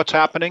 Is that what's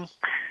happening?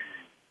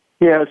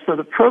 Yeah, so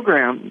the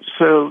program,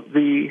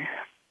 the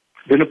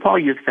The Nepal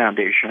Youth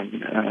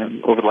Foundation,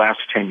 over the last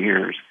 10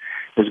 years,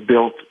 has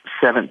built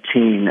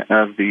 17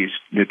 of these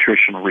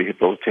nutritional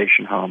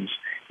rehabilitation homes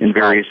in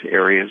various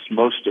areas,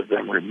 most of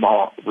them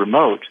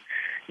remote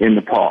in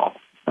Nepal.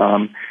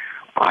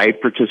 I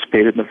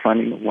participated in the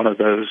funding of one of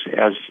those,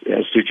 as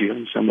did you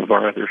and some of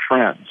our other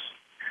friends.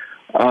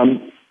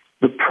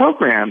 The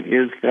program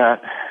is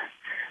that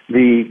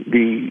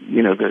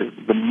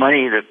the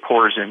money that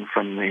pours in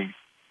from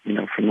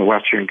the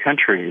Western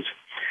countries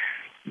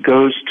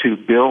goes to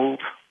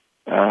build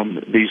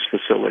these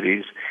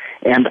facilities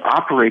and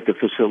operate the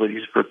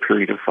facilities for a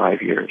period of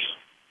 5 years.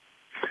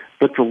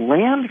 But the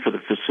land for the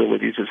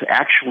facilities is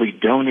actually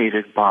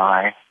donated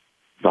by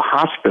the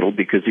hospital,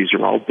 because these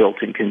are all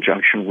built in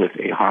conjunction with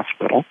a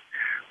hospital,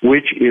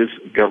 which is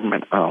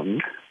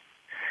government-owned.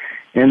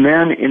 And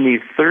then in the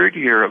third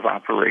year of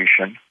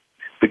operation,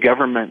 the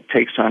government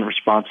takes on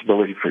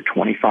responsibility for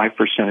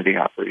 25% of the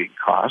operating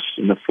costs.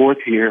 In the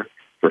fourth year,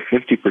 for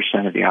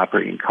 50% of the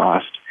operating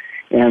cost.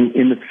 And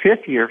in the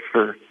fifth year,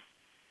 for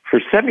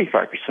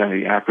 75% of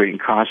the operating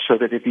costs, so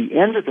that at the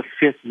end of the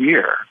fifth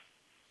year,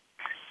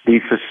 the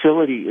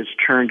facility is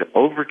turned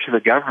over to the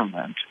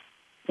government,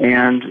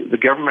 and the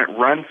government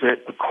runs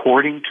it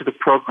according to the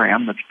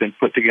program that's been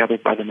put together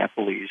by the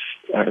Nepalese,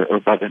 or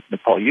by the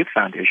Nepal Youth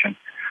Foundation,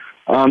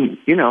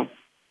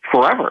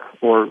 forever,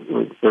 or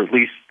at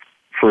least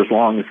for as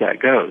long as that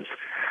goes.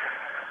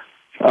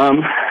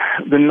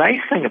 The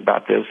nice thing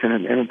about this,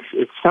 and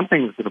it's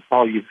something that the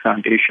Nepal Youth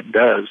Foundation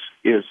does,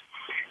 is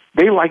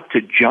they like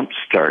to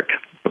jumpstart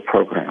the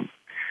program.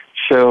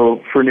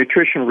 So for a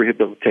nutrition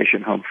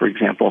rehabilitation home, for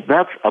example,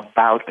 that's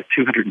about a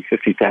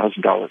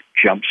 $250,000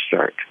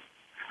 jumpstart.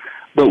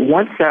 But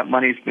once that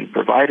money's been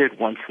provided,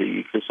 once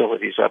the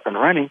facility's up and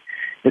running,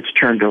 it's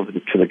turned over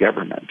to the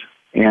government.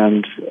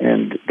 And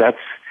that's,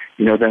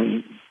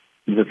 then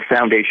the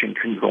foundation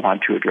can go on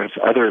to address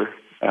other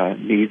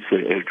needs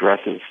that it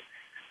addresses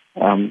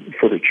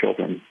for the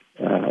children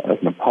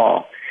of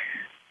Nepal.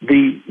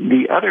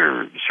 The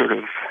other sort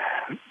of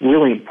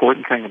really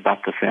important thing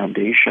about the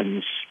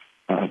foundation's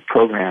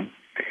program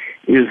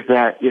is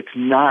that it's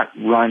not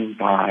run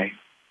by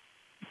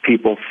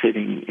people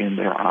sitting in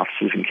their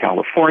offices in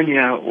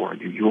California or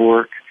New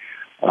York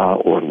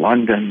or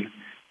London.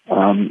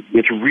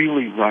 It's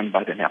really run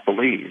by the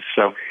Nepalese.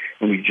 So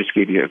let me just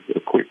give you a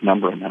quick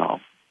number, and then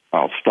I'll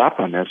stop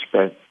on this.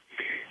 But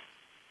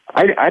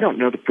I don't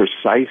know the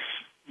precise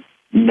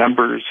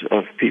numbers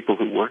of people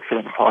who work for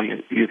the Nepal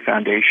Youth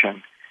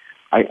Foundation.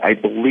 I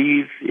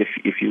believe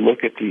if you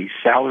look at the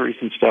salaries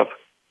and stuff,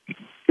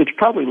 it's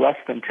probably less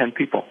than 10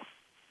 people.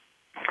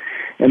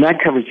 And that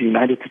covers the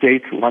United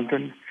States,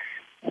 London,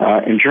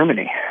 and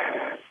Germany.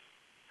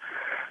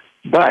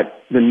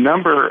 But the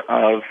number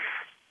of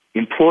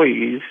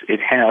employees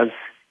it has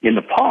in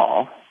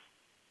Nepal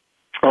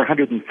are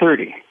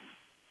 130.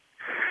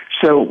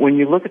 So when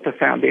you look at the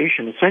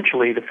foundation,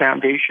 essentially the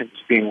foundation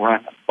is being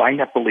run by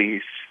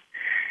Nepalese.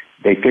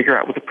 They figure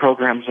out what the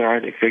programs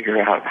are. They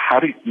figure out how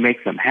to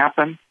make them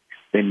happen.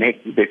 They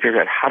figure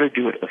out how to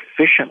do it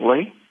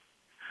efficiently.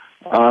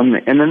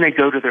 And then they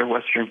go to their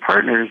Western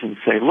partners and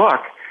say, look,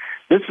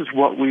 this is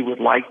what we would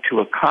like to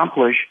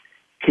accomplish.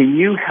 Can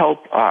you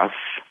help us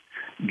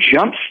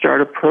jumpstart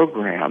a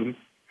program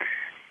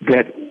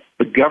that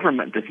the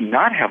government does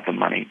not have the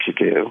money to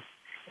do?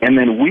 And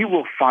then we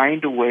will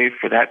find a way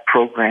for that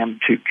program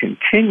to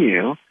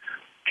continue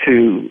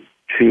to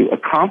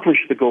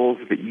accomplish the goals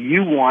that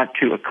you want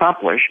to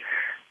accomplish,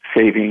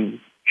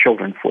 saving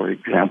children, for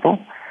example,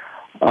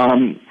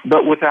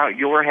 but without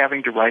your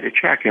having to write a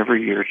check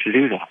every year to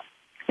do that.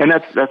 And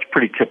that's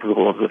pretty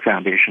typical of the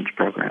foundation's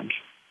programs.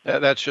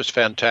 That's just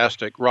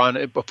fantastic. Ron,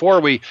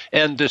 before we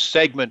end this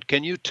segment,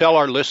 can you tell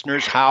our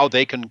listeners how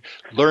they can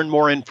learn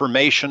more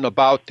information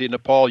about the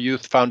Nepal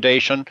Youth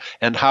Foundation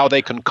and how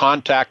they can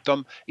contact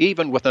them,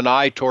 even with an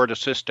eye toward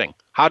assisting?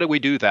 How do we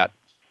do that?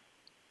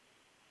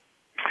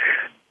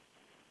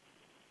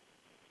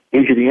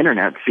 Into the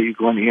internet, so you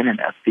go on the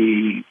internet.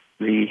 The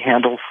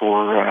handle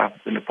for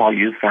the Nepal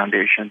Youth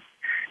Foundation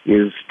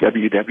is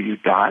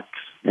www.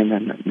 and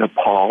then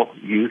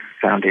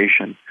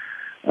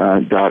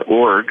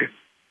nepalyouthfoundation.org.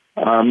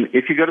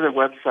 If you go to their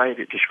website,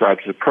 it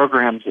describes the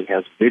programs. It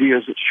has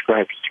videos that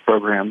describes the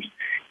programs,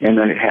 and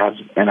then it has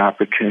an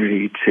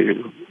opportunity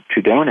to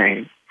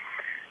donate.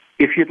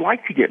 If you'd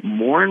like to get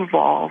more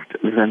involved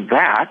than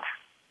that,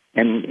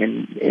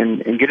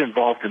 and get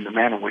involved in the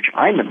manner in which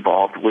I'm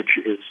involved, which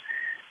is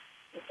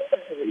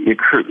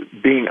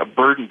being a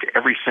burden to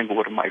every single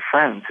one of my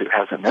friends who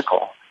has a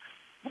nickel,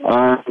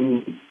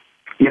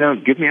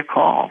 give me a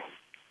call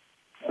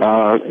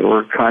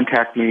or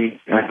contact me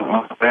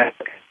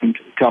and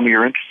tell me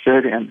you're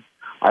interested, and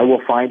I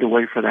will find a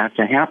way for that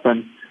to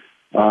happen.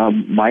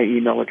 My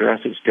email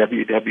address is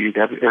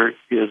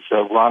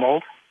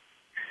Ronald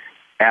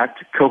at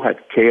Kohut,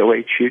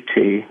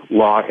 KOHUT,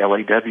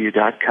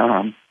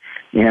 law.com.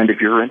 And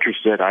if you're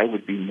interested, I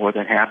would be more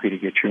than happy to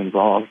get you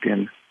involved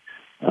in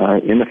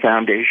the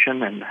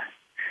foundation and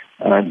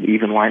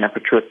even line up a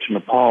trip to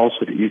Nepal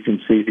so that you can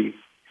see the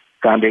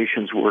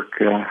foundation's work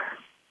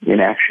in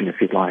action,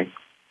 if you'd like.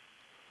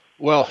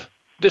 Well,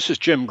 this is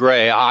Jim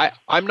Gray.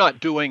 I'm not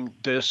doing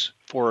this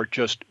for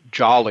just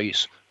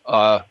jollies.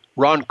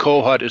 Ron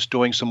Kohut is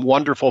doing some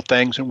wonderful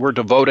things, and we're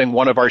devoting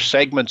one of our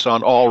segments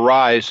on All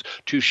Rise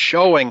to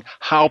showing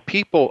how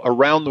people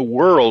around the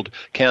world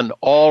can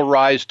all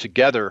rise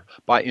together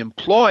by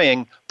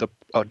employing the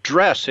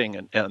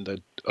addressing and the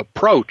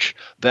approach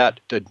that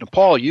the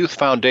Nepal Youth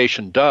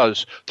Foundation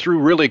does through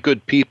really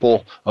good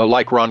people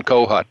like Ron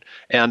Kohut.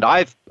 And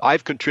I've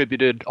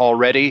contributed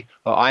already.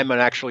 I'm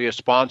actually a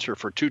sponsor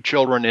for 2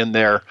 children in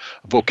their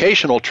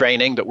vocational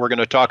training that we're going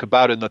to talk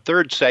about in the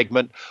third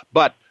segment.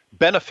 But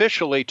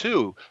beneficially,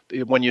 too,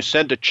 when you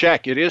send a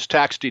check, it is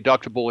tax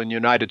deductible in the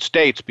United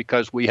States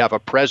because we have a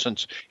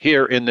presence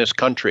here in this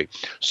country.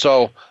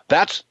 So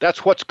that's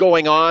what's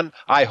going on.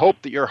 I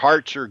hope that your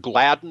hearts are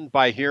gladdened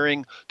by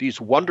hearing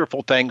these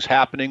wonderful things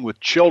happening with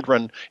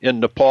children in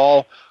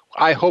Nepal.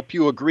 I hope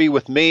you agree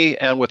with me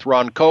and with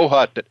Ron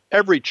Kohut that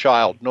every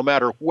child, no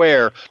matter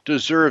where,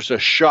 deserves a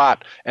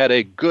shot at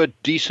a good,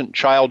 decent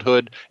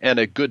childhood and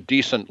a good,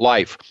 decent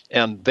life.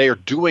 And they are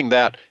doing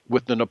that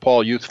with the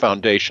Nepal Youth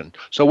Foundation.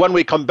 So when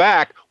we come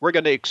back, we're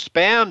going to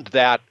expand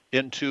that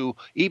into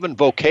even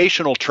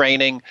vocational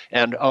training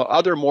and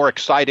other more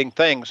exciting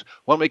things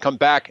when we come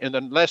back in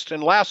the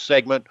last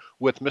segment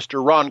with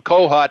Mr. Ron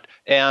Kohut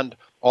and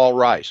All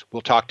Rise.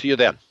 We'll talk to you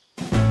then.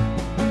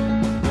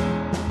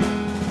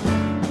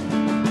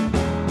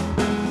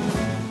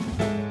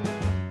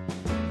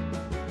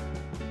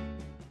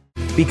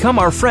 Become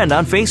our friend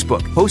on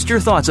Facebook. Post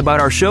your thoughts about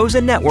our shows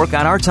and network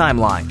on our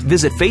timeline.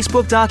 Visit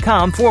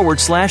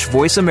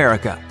facebook.com/Voice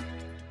America.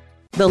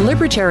 The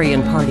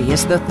Libertarian Party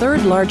is the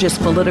third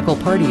largest political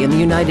party in the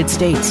United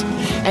States,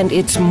 and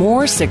it's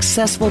more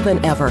successful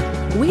than ever.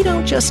 We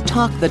don't just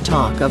talk the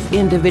talk of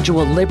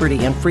individual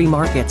liberty and free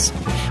markets.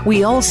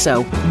 We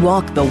also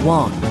walk the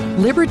walk.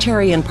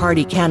 Libertarian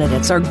Party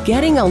candidates are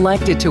getting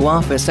elected to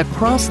office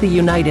across the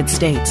United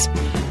States,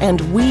 and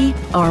we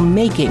are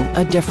making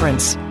a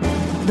difference.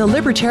 The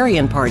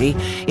Libertarian Party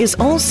is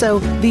also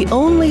the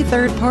only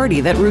third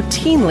party that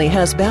routinely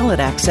has ballot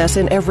access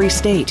in every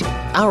state.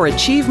 Our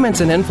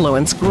achievements and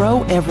influence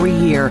grow every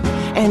year,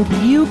 and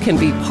you can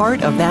be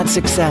part of that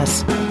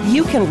success.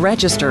 You can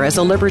register as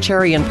a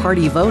Libertarian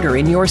Party voter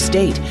in your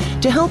state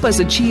to help us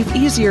achieve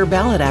easier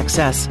ballot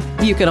access.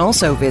 You can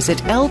also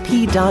visit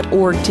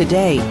lp.org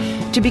today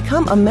to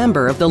become a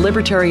member of the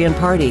Libertarian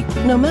Party,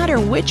 no matter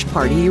which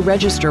party you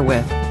register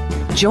with.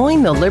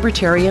 Join the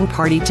Libertarian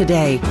Party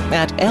today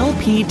at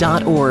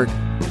lp.org.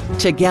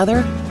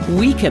 Together,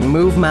 we can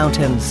move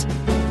mountains.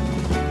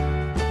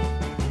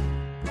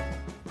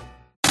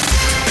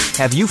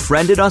 Have you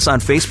friended us on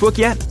Facebook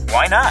yet?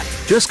 Why not?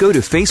 Just go to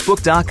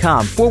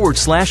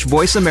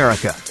facebook.com/Voice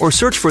America or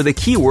search for the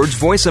keywords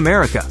Voice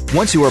America.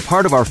 Once you are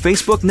part of our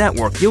Facebook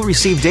network, you'll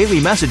receive daily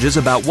messages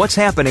about what's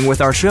happening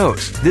with our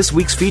shows, this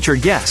week's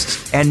featured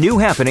guests, and new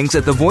happenings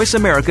at the Voice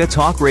America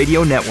Talk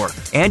Radio Network.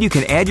 And you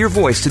can add your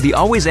voice to the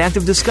always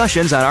active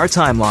discussions on our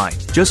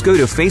timeline. Just go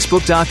to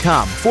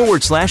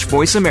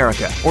facebook.com/Voice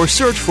America or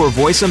search for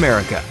Voice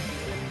America.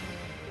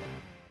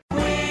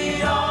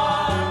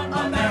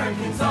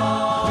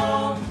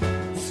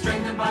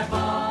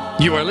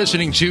 You are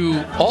listening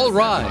to All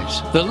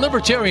Rise, the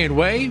Libertarian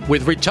Way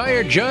with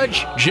retired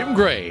Judge Jim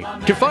Gray.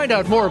 To find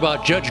out more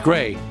about Judge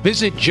Gray,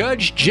 visit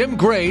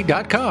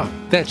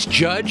judgejimgray.com. That's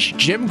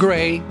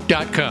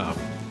judgejimgray.com.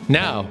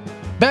 Now,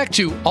 back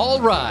to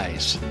All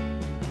Rise.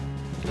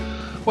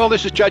 Well,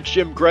 this is Judge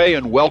Jim Gray,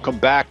 and welcome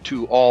back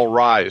to All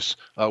Rise.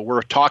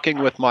 We're talking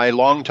with my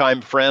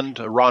longtime friend,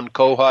 Ron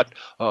Kohut.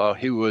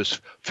 He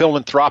was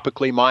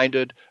philanthropically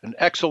minded, an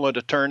excellent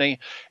attorney,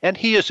 and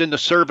he is in the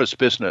service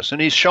business.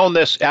 And he's shown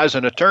this as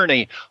an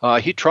attorney.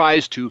 He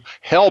tries to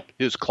help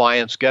his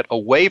clients get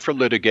away from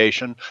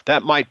litigation.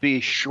 That might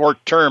be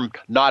short-term,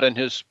 not in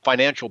his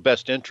financial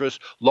best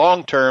interest.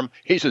 Long-term,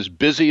 he's as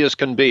busy as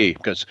can be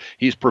because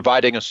he's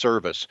providing a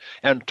service.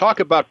 And talk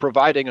about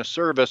providing a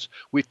service,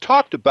 we've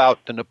talked about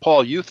the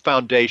Nepal Youth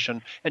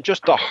Foundation and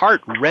just the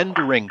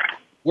heart-rendering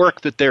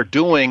work that they're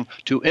doing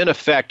to, in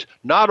effect,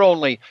 not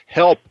only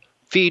help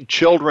feed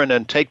children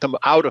and take them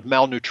out of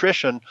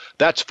malnutrition.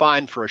 That's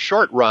fine for a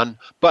short run,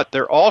 but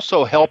they're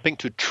also helping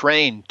to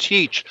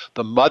teach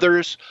the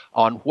mothers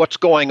on what's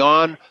going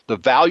on, the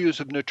values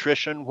of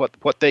nutrition,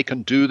 what they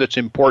can do that's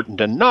important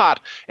and not.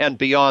 And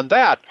beyond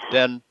that,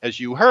 then, as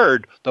you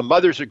heard, the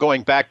mothers are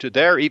going back to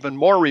their even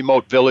more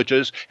remote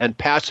villages and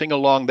passing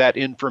along that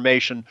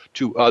information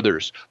to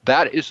others.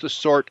 That is the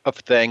sort of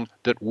thing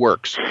that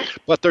works.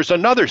 But there's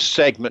another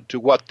segment to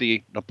what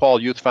the Nepal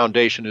Youth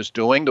Foundation is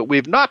doing that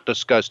we've not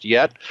discussed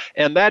yet,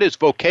 and that is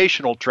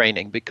vocational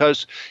training,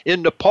 because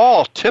in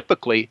Nepal,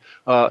 typically,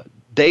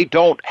 they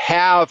don't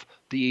have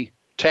the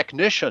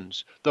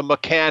technicians, the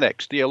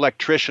mechanics, the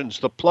electricians,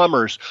 the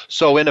plumbers.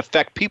 So in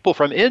effect, people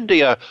from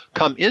India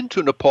come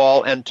into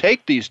Nepal and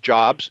take these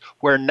jobs,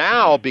 where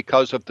now,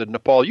 because of the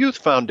Nepal Youth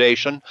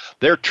Foundation,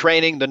 they're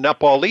training the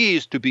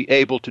Nepalese to be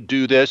able to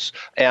do this.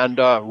 And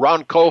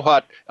Ron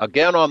Kohut,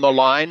 again on the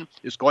line,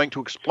 is going to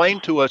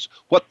explain to us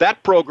what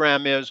that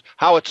program is,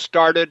 how it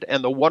started,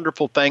 and the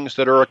wonderful things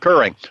that are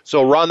occurring.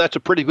 So, Ron, that's a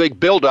pretty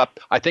big buildup.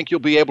 I think you'll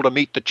be able to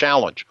meet the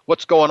challenge.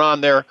 What's going on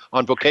there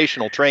on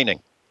vocational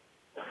training?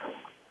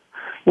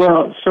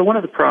 Well, so one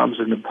of the problems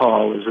in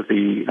Nepal is that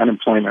the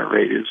unemployment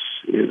rate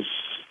is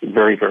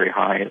very, very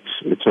high.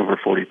 It's over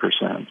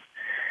 40%.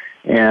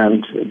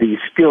 And the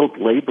skilled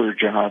labor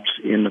jobs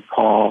in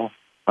Nepal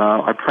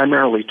are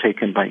primarily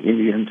taken by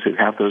Indians who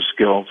have those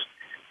skills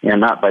and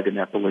not by the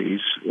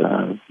Nepalese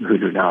who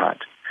do not.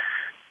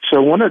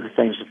 So one of the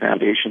things the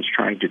foundation's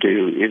trying to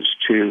do is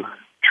to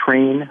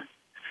train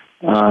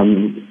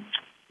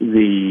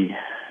the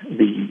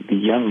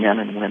young men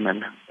and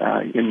women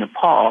in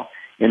Nepal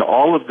in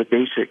all of the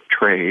basic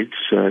trades,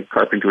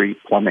 carpentry,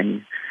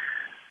 plumbing,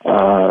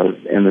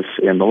 and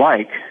the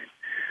like,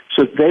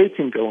 so they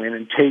can go in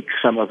and take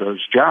some of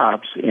those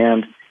jobs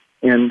and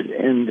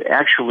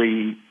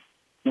actually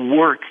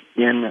work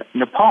in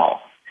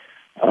Nepal.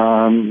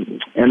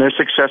 And their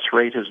success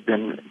rate has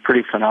been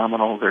pretty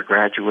phenomenal. Their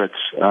graduates,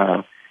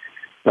 about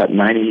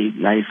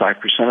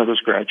 95% of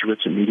those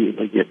graduates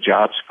immediately get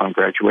jobs upon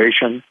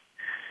graduation.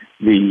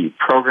 The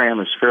program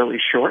is fairly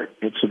short.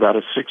 It's about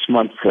a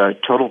 6-month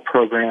total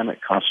program. It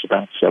costs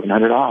about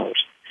 $700.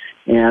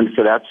 And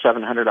for that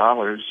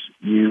 $700,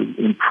 you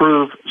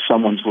improve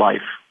someone's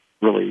life,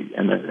 really,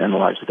 and the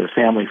lives of their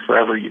family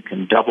forever. You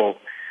can double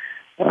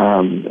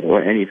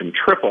and even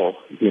triple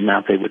the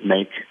amount they would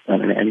make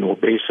on an annual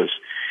basis.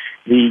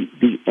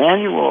 The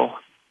annual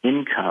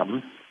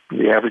income,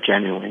 the average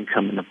annual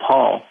income in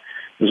Nepal,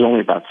 is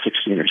only about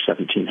 $1,600 or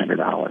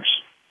 $1,700.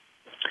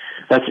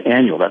 That's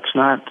annual. It's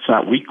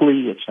not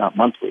weekly. It's not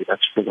monthly.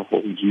 That's for the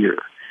whole year.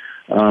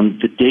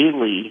 The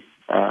daily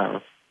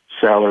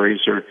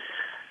salaries or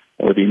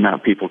the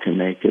amount people can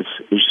make is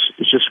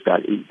just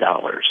about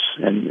 $8,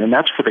 and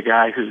that's for the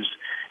guy who's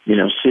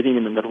sitting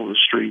in the middle of the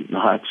street in the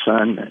hot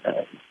sun,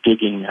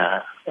 digging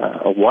a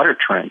water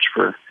trench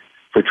for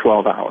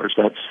 12 hours.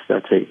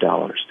 That's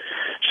 $8.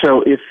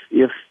 So if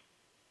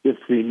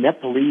the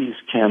Nepalese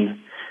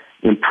can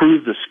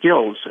improve the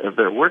skills of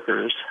their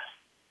workers,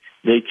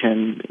 they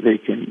can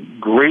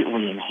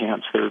greatly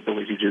enhance their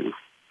ability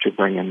to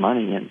bring in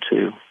money and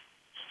to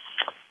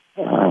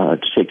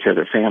take care of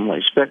their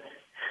families. But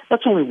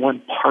that's only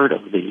one part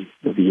of the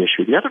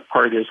issue. The other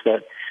part is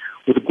that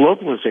with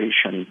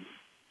globalization,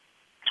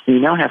 we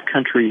now have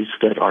countries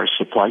that are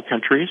supply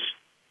countries,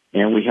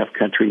 and we have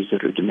countries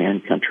that are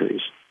demand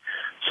countries.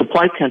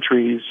 Supply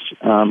countries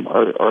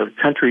are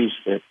countries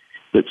that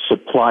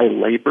supply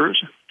labor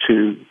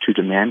to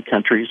demand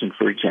countries, and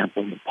for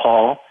example,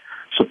 Nepal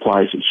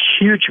supplies a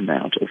huge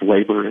amount of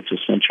labor. It's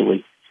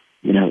essentially,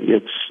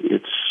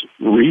 its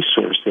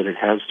resource that it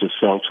has to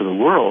sell to the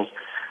world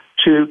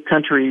to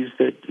countries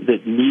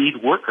that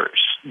need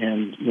workers.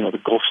 And, the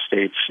Gulf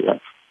states,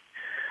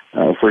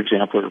 for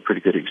example, are a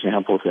pretty good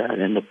example of that.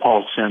 And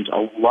Nepal sends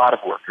a lot of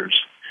workers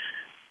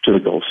to the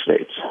Gulf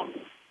states.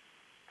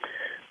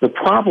 The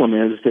problem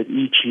is that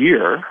each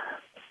year,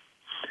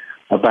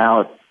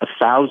 about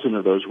 1,000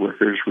 of those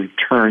workers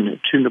return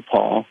to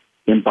Nepal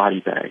in body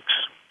bags.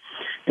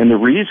 And the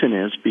reason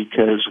is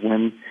because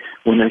when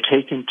they're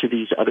taken to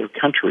these other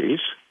countries,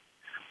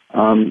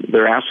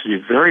 they're asked to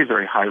do very,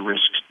 very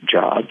high-risk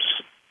jobs,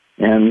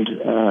 and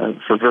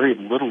for very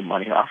little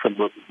money, often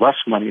with less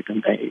money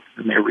than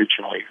they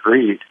originally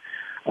agreed,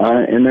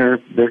 and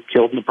they're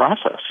killed in the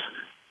process.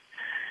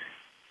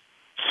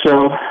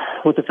 So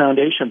what the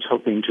foundation's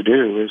hoping to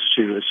do is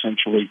to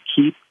essentially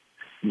keep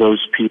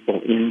those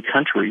people in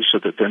country so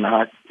that they're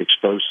not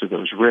exposed to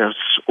those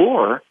risks,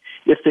 or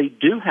if they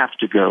do have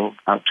to go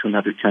out to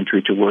another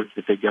country to work,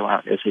 that they go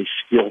out as a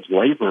skilled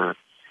laborer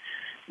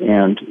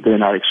and they're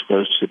not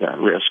exposed to that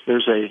risk.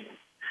 There's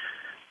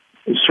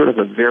sort of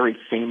a very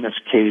famous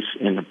case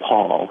in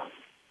Nepal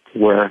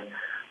where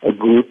a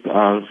group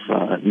of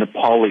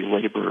Nepali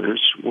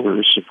laborers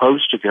were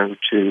supposed to go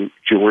to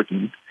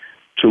Jordan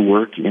to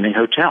work in a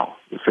hotel,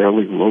 a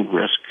fairly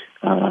low-risk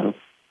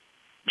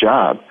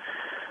job.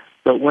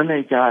 But when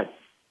they got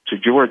to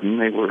Jordan,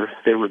 they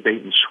were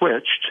bait and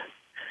switched,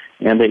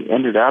 and they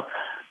ended up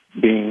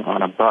being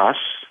on a bus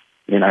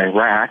in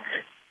Iraq,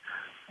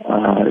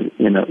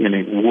 in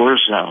a war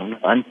zone,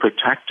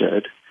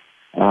 unprotected,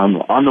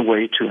 on the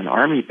way to an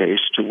army base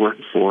to work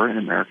for an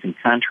American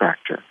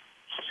contractor.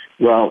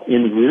 Well,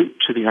 en route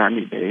to the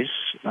army base,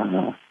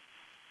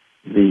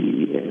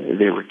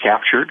 they were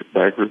captured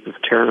by a group of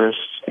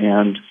terrorists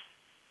and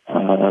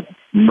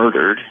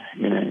murdered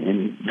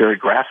in very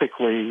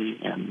graphically,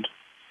 and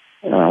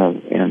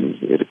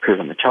it appeared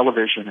on the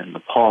television in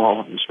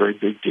Nepal. It was a very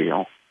big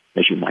deal,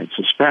 as you might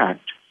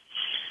suspect.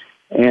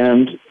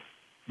 And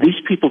these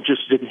people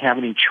just didn't have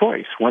any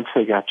choice. Once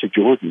they got to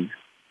Jordan,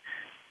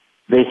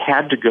 they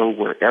had to go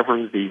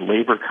wherever the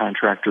labor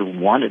contractor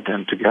wanted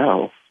them to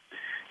go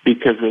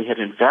because they had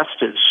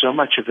invested so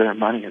much of their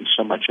money and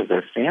so much of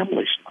their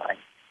family's money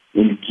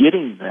in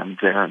getting them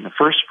there in the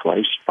first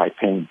place by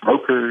paying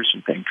brokers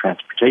and paying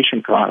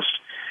transportation costs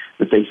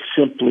that they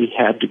simply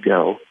had to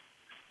go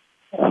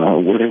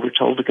where they were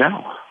told to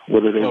go,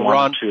 whether they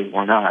wanted to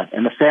or not.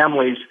 And the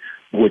families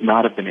would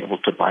not have been able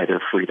to buy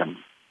their freedom,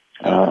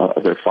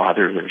 their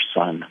father, their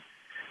son.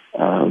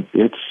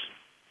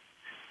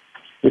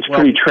 It's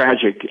pretty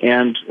tragic.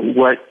 And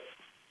what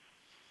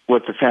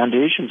the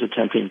foundation's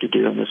attempting to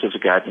do, and this is a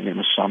guy by the name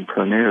of Sam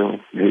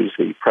Pernu, who's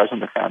the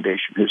president of the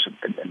foundation, who's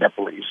in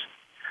Nepalese,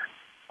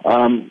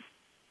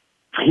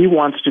 he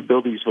wants to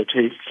build these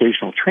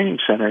vocational training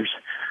centers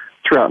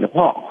throughout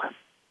Nepal.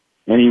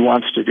 And he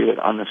wants to do it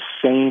on the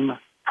same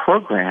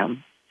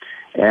program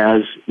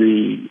as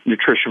the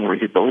nutrition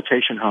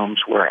rehabilitation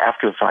homes, where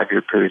after a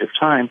 5-year period of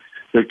time,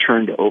 they're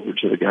turned over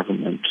to the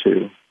government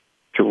to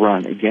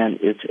run. Again,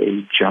 it's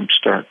a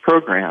jumpstart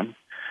program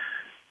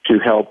to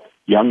help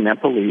young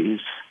Nepalese,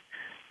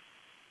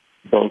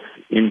 both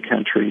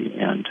in-country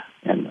and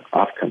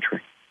off-country.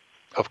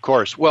 Of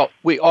course. Well,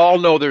 we all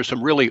know there's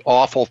some really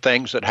awful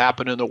things that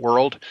happen in the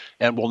world,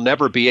 and we'll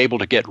never be able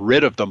to get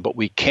rid of them, but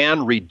we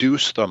can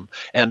reduce them.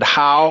 And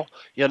how?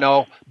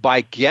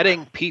 By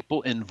getting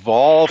people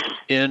involved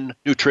in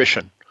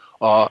nutrition,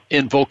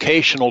 in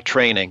vocational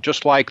training,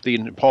 just like the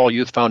Nepal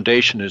Youth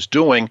Foundation is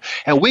doing.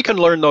 And we can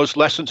learn those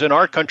lessons in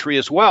our country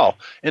as well.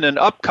 In an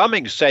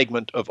upcoming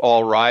segment of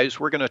All Rise,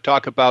 we're going to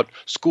talk about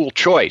school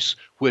choice,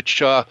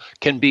 which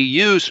can be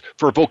used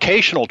for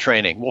vocational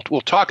training.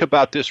 We'll talk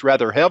about this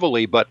rather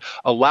heavily, but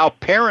allow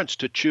parents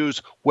to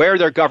choose where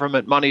their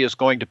government money is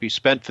going to be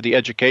spent for the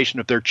education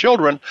of their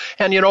children.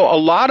 And, a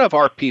lot of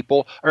our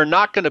people are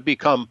not going to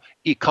become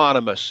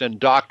economists and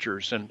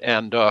doctors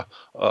and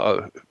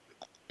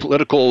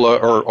political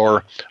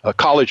or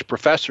college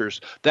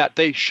professors, that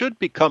they should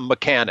become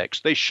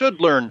mechanics. They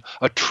should learn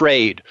a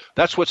trade.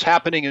 That's what's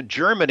happening in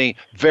Germany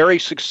very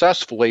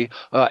successfully.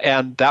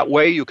 And that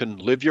way you can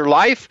live your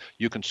life,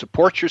 you can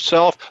support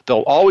yourself.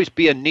 There'll always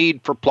be a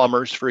need for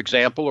plumbers, for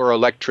example, or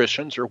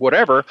electricians or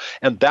whatever.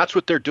 And that's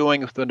what they're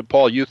doing with the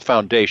Nepal Youth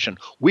Foundation.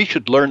 We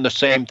should learn the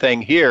same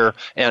thing here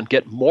and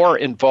get more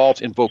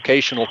involved in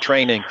vocational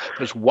training,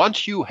 because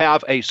once you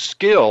have a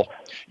skill,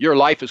 your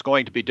life is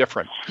going to be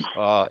different.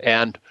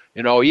 And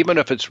even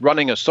if it's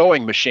running a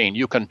sewing machine,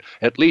 you can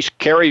at least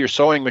carry your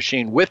sewing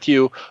machine with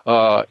you.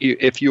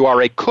 If you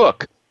are a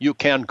cook, you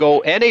can go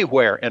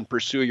anywhere and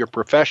pursue your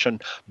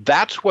profession.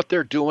 That's what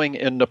they're doing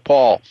in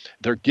Nepal.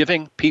 They're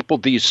giving people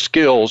these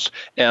skills,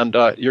 and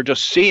you're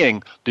just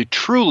seeing the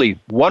truly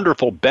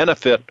wonderful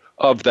benefit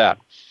of that.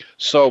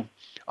 So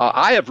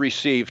I have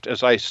received,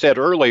 as I said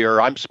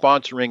earlier, I'm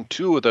sponsoring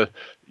 2 of the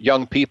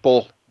young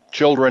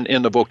children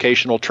in the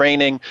vocational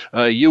training.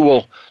 You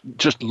will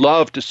just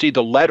love to see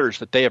the letters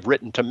that they have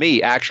written to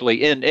me,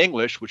 actually in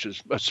English, which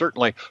is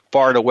certainly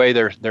far and away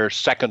their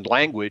second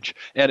language,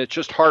 and it's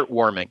just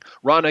heartwarming.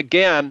 Ron,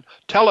 again,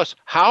 tell us,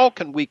 how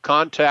can we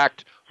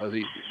contact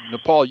the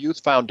Nepal Youth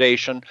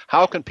Foundation?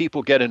 How can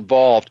people get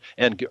involved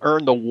and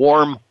earn the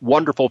warm,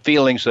 wonderful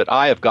feelings that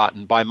I have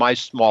gotten by my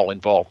small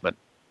involvement?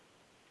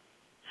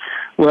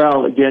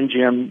 Well, again,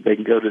 Jim, they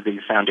can go to the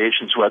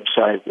foundation's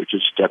website, which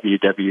is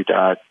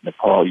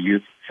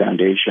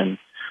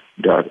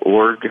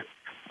www.nepalyouthfoundation.org.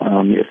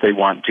 If they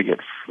want to get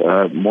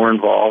more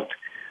involved,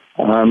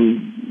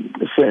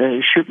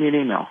 shoot me an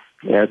email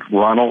at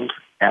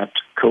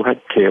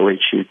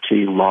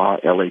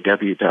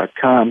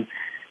ronald@kohut.com,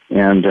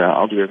 and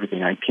I'll do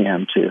everything I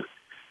can to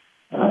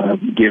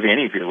give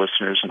any of your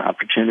listeners an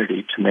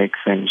opportunity to make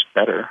things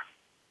better.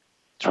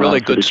 It's really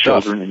good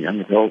stuff. Children and young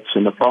adults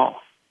in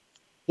Nepal.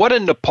 What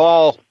in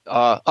Nepal,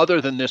 other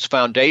than this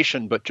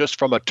foundation, but just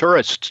from a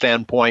tourist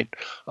standpoint,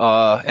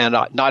 and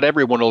not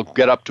everyone will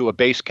get up to a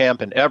base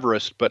camp in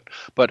Everest, but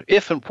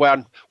if and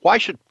when, why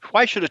should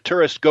a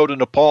tourist go to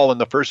Nepal in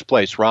the first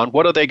place, Ron?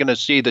 What are they going to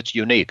see that's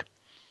unique?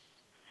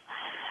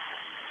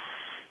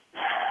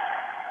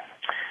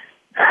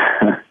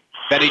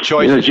 Many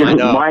choices, I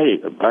know.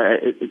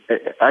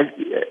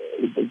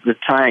 The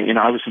time,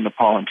 I was in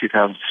Nepal in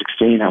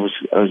 2016. I was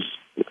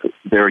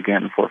there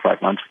again 4 or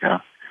 5 months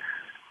ago.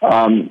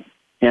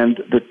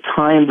 And the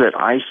time that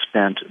I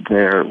spent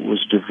there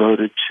was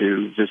devoted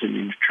to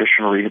visiting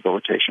nutritional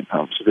rehabilitation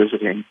homes,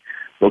 visiting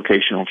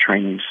vocational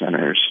training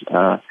centers,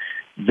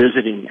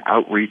 visiting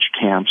outreach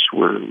camps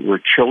where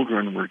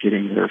children were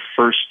getting their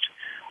first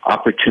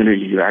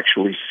opportunity to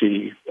actually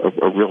see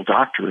a real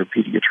doctor, a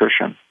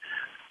pediatrician.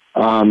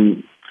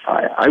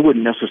 I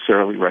wouldn't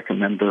necessarily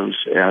recommend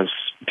those as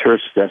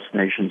tourist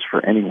destinations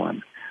for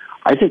anyone.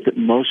 I think that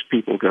most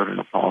people go to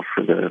Nepal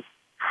for the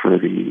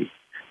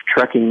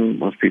trekking.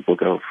 Most people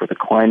go for the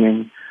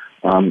climbing.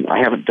 I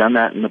haven't done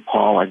that in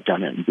Nepal. I've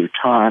done it in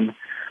Bhutan.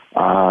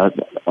 A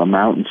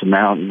mountain's a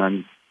mountain.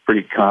 I'm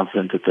pretty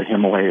confident that the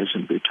Himalayas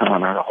in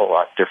Bhutan are a whole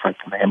lot different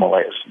than the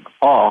Himalayas in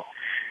Nepal.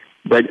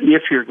 But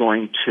if you're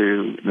going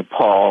to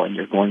Nepal and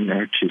you're going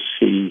there to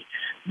see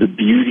the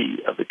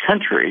beauty of the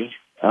country,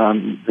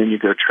 then you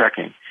go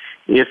trekking.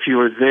 If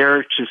you're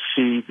there to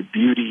see the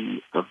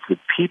beauty of the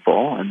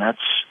people, and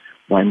that's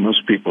why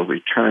most people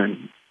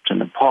return to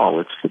Nepal,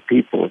 it's the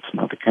people, it's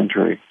not the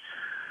country.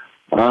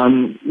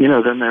 Then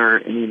there are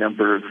any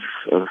number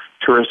of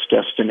tourist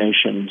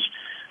destinations,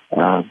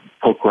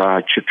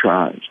 Pokhara,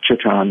 Chitran,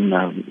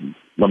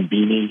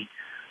 Lumbini,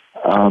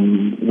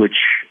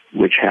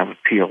 which have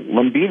appeal.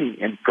 Lumbini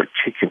in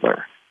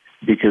particular,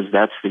 because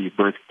that's the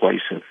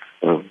birthplace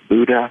of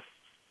Buddha.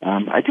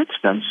 I did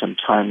spend some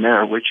time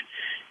there, which,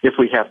 if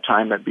we have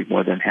time, I'd be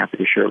more than happy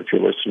to share with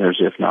your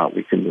listeners. If not,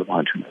 we can move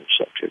on to another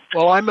subject.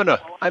 Well, I'm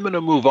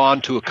gonna move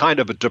on to a kind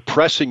of a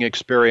depressing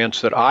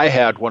experience that I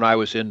had when I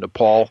was in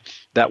Nepal.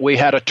 That we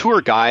had a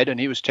tour guide, and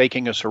he was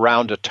taking us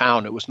around a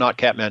town. It was not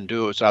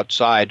Kathmandu; it was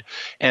outside,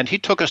 and he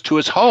took us to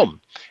his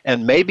home.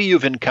 And maybe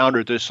you've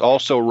encountered this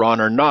also,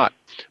 Ron, or not.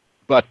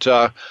 But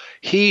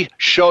he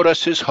showed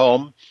us his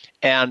home,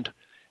 and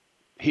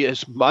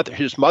his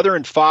mother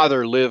and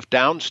father lived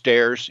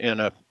downstairs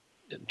in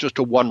just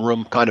a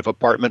one-room kind of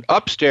apartment.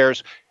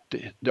 Upstairs,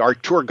 our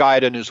tour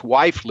guide and his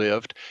wife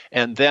lived,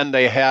 and then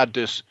they had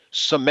this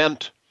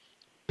cement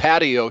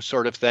patio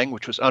sort of thing,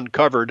 which was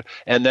uncovered,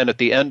 and then at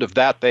the end of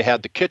that, they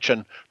had the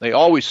kitchen. They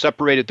always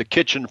separated the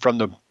kitchen from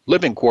the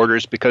living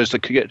quarters because the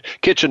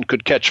kitchen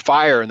could catch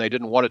fire, and they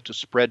didn't want it to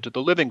spread to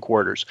the living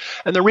quarters.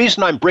 And the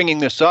reason I'm bringing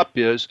this up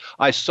is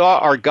I saw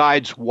our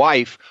guide's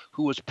wife,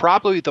 who was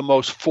probably the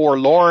most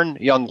forlorn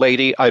young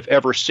lady I've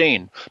ever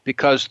seen,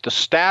 because the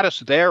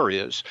status there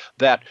is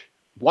that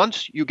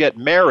once you get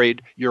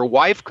married, your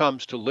wife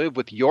comes to live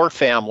with your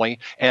family,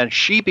 and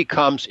she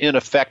becomes, in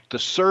effect, the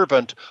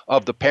servant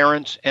of the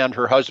parents and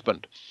her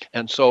husband.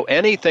 And so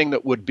anything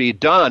that would be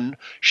done,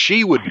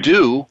 she would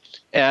do,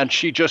 and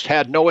she just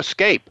had no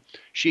escape.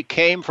 She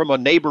came from a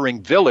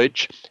neighboring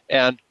village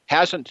and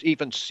hasn't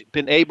even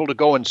been able to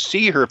go and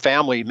see her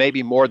family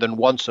maybe more than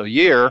once a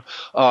year,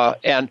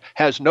 and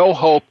has no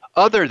hope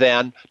other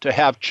than to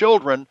have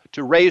children,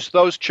 to raise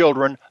those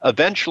children,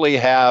 eventually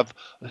have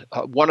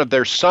one of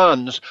their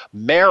sons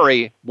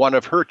marry one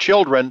of her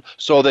children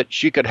so that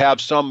she could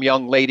have some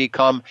young lady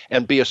come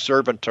and be a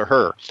servant to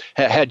her.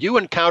 Had you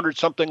encountered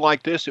something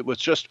like this? It was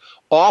just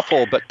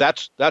awful, but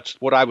that's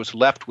what I was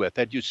left with.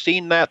 Had you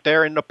seen that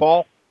there in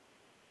Nepal?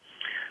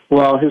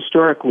 Well,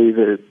 historically,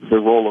 the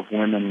role of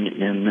women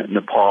in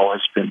Nepal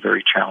has been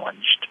very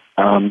challenged.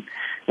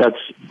 That's,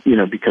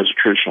 because of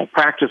traditional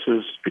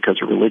practices,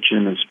 because of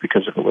religion, it's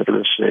because of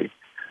illiteracy.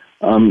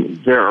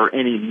 There are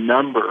any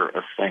number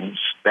of things,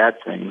 bad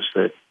things,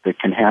 that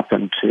can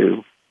happen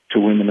to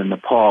women in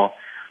Nepal.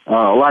 A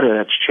lot of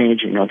that's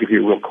changing. I'll give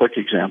you a real quick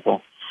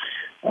example.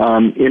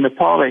 In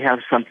Nepal, they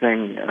have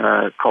something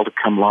called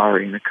a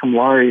kamlari. And a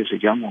kamlari is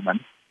a young woman.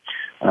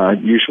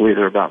 Usually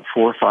they're about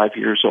 4 or 5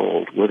 years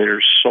old, where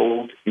they're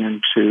sold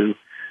into,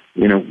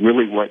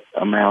 really what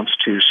amounts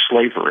to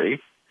slavery,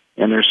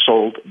 and they're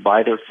sold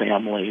by their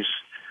families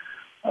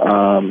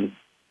to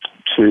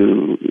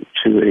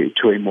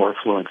a more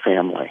affluent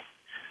family.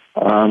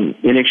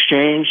 In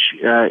exchange,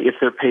 if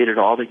they're paid at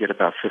all, they get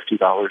about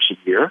 $50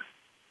 a year.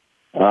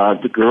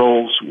 The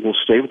girls will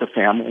stay with the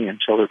family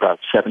until they're about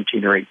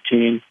 17 or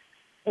 18.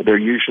 They're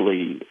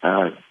usually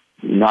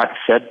not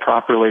fed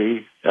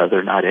properly.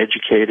 They're not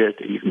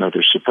educated, even though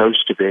they're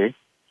supposed to be.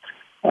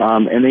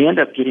 And they end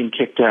up getting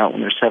kicked out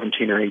when they're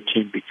 17 or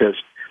 18 because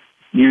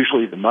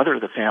usually the mother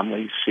of the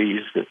family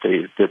sees that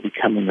they're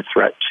becoming a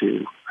threat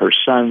to her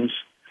sons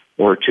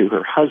or to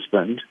her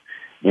husband.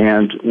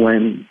 And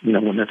when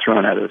they're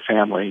thrown out of the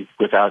family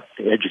without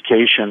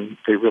education,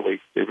 they really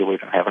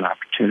don't have an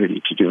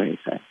opportunity to do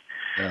anything.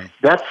 Yeah.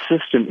 That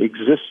system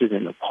existed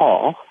in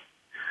Nepal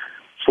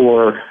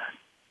for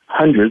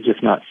hundreds,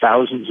 if not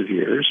thousands of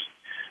years,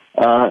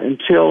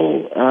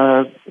 until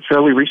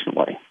fairly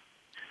recently.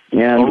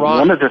 And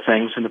one of the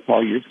things in the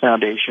Nepal Youth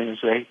Foundation is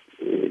they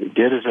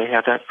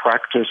had that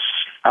practice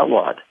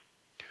outlawed.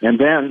 And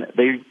then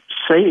they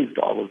saved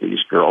all of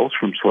these girls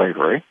from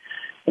slavery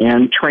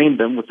and trained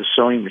them with the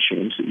sewing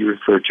machines that you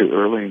referred to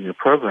earlier in your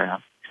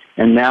program.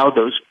 And now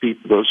those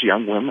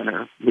young women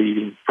are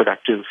leading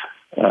productive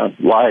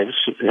lives,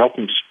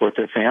 helping to support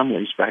their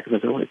families back in the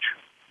village.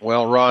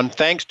 Well, Ron,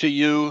 thanks to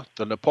you,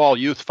 the Nepal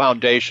Youth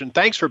Foundation.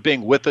 Thanks for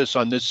being with us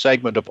on this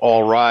segment of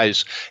All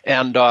Rise.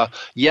 And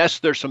yes,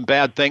 there's some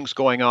bad things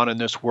going on in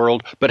this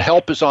world, but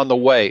help is on the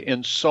way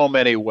in so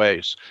many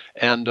ways.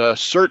 And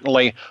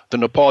certainly the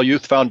Nepal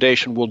Youth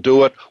Foundation will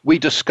do it. We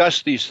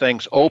discuss these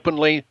things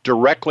openly,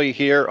 directly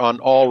here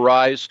on All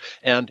Rise.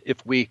 And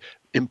if we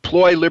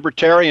employ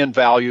libertarian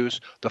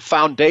values, the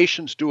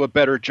foundations do a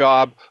better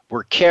job.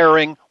 We're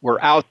caring, we're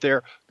out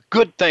there.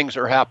 Good things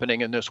are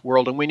happening in this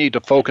world, and we need to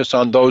focus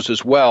on those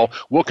as well.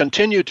 We'll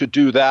continue to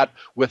do that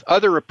with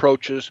other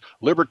approaches,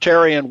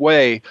 Libertarian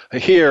Way,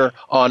 here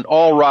on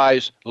All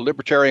Rise, the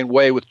Libertarian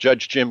Way with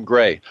Judge Jim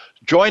Gray.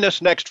 Join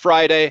us next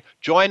Friday.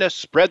 Join us.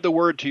 Spread the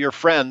word to your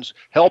friends.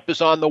 Help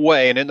is on the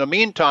way. And in the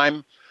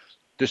meantime,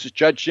 this is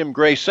Judge Jim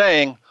Gray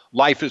saying,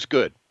 life is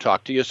good.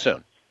 Talk to you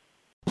soon.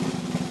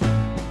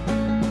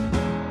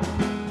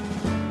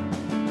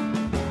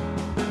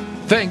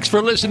 Thanks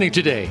for listening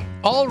today.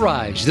 All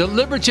Rise, the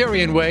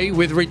Libertarian Way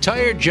with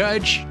retired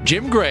Judge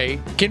Jim Gray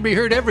can be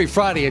heard every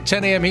Friday at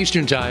 10 a.m.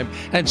 Eastern Time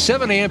and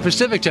 7 a.m.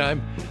 Pacific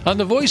Time on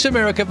the Voice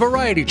America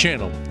Variety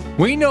Channel.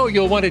 We know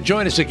you'll want to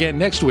join us again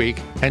next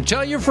week, and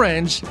tell your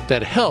friends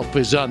that help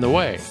is on the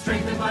way.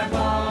 Strengthen my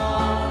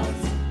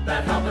bonds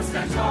that help us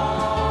stand tall.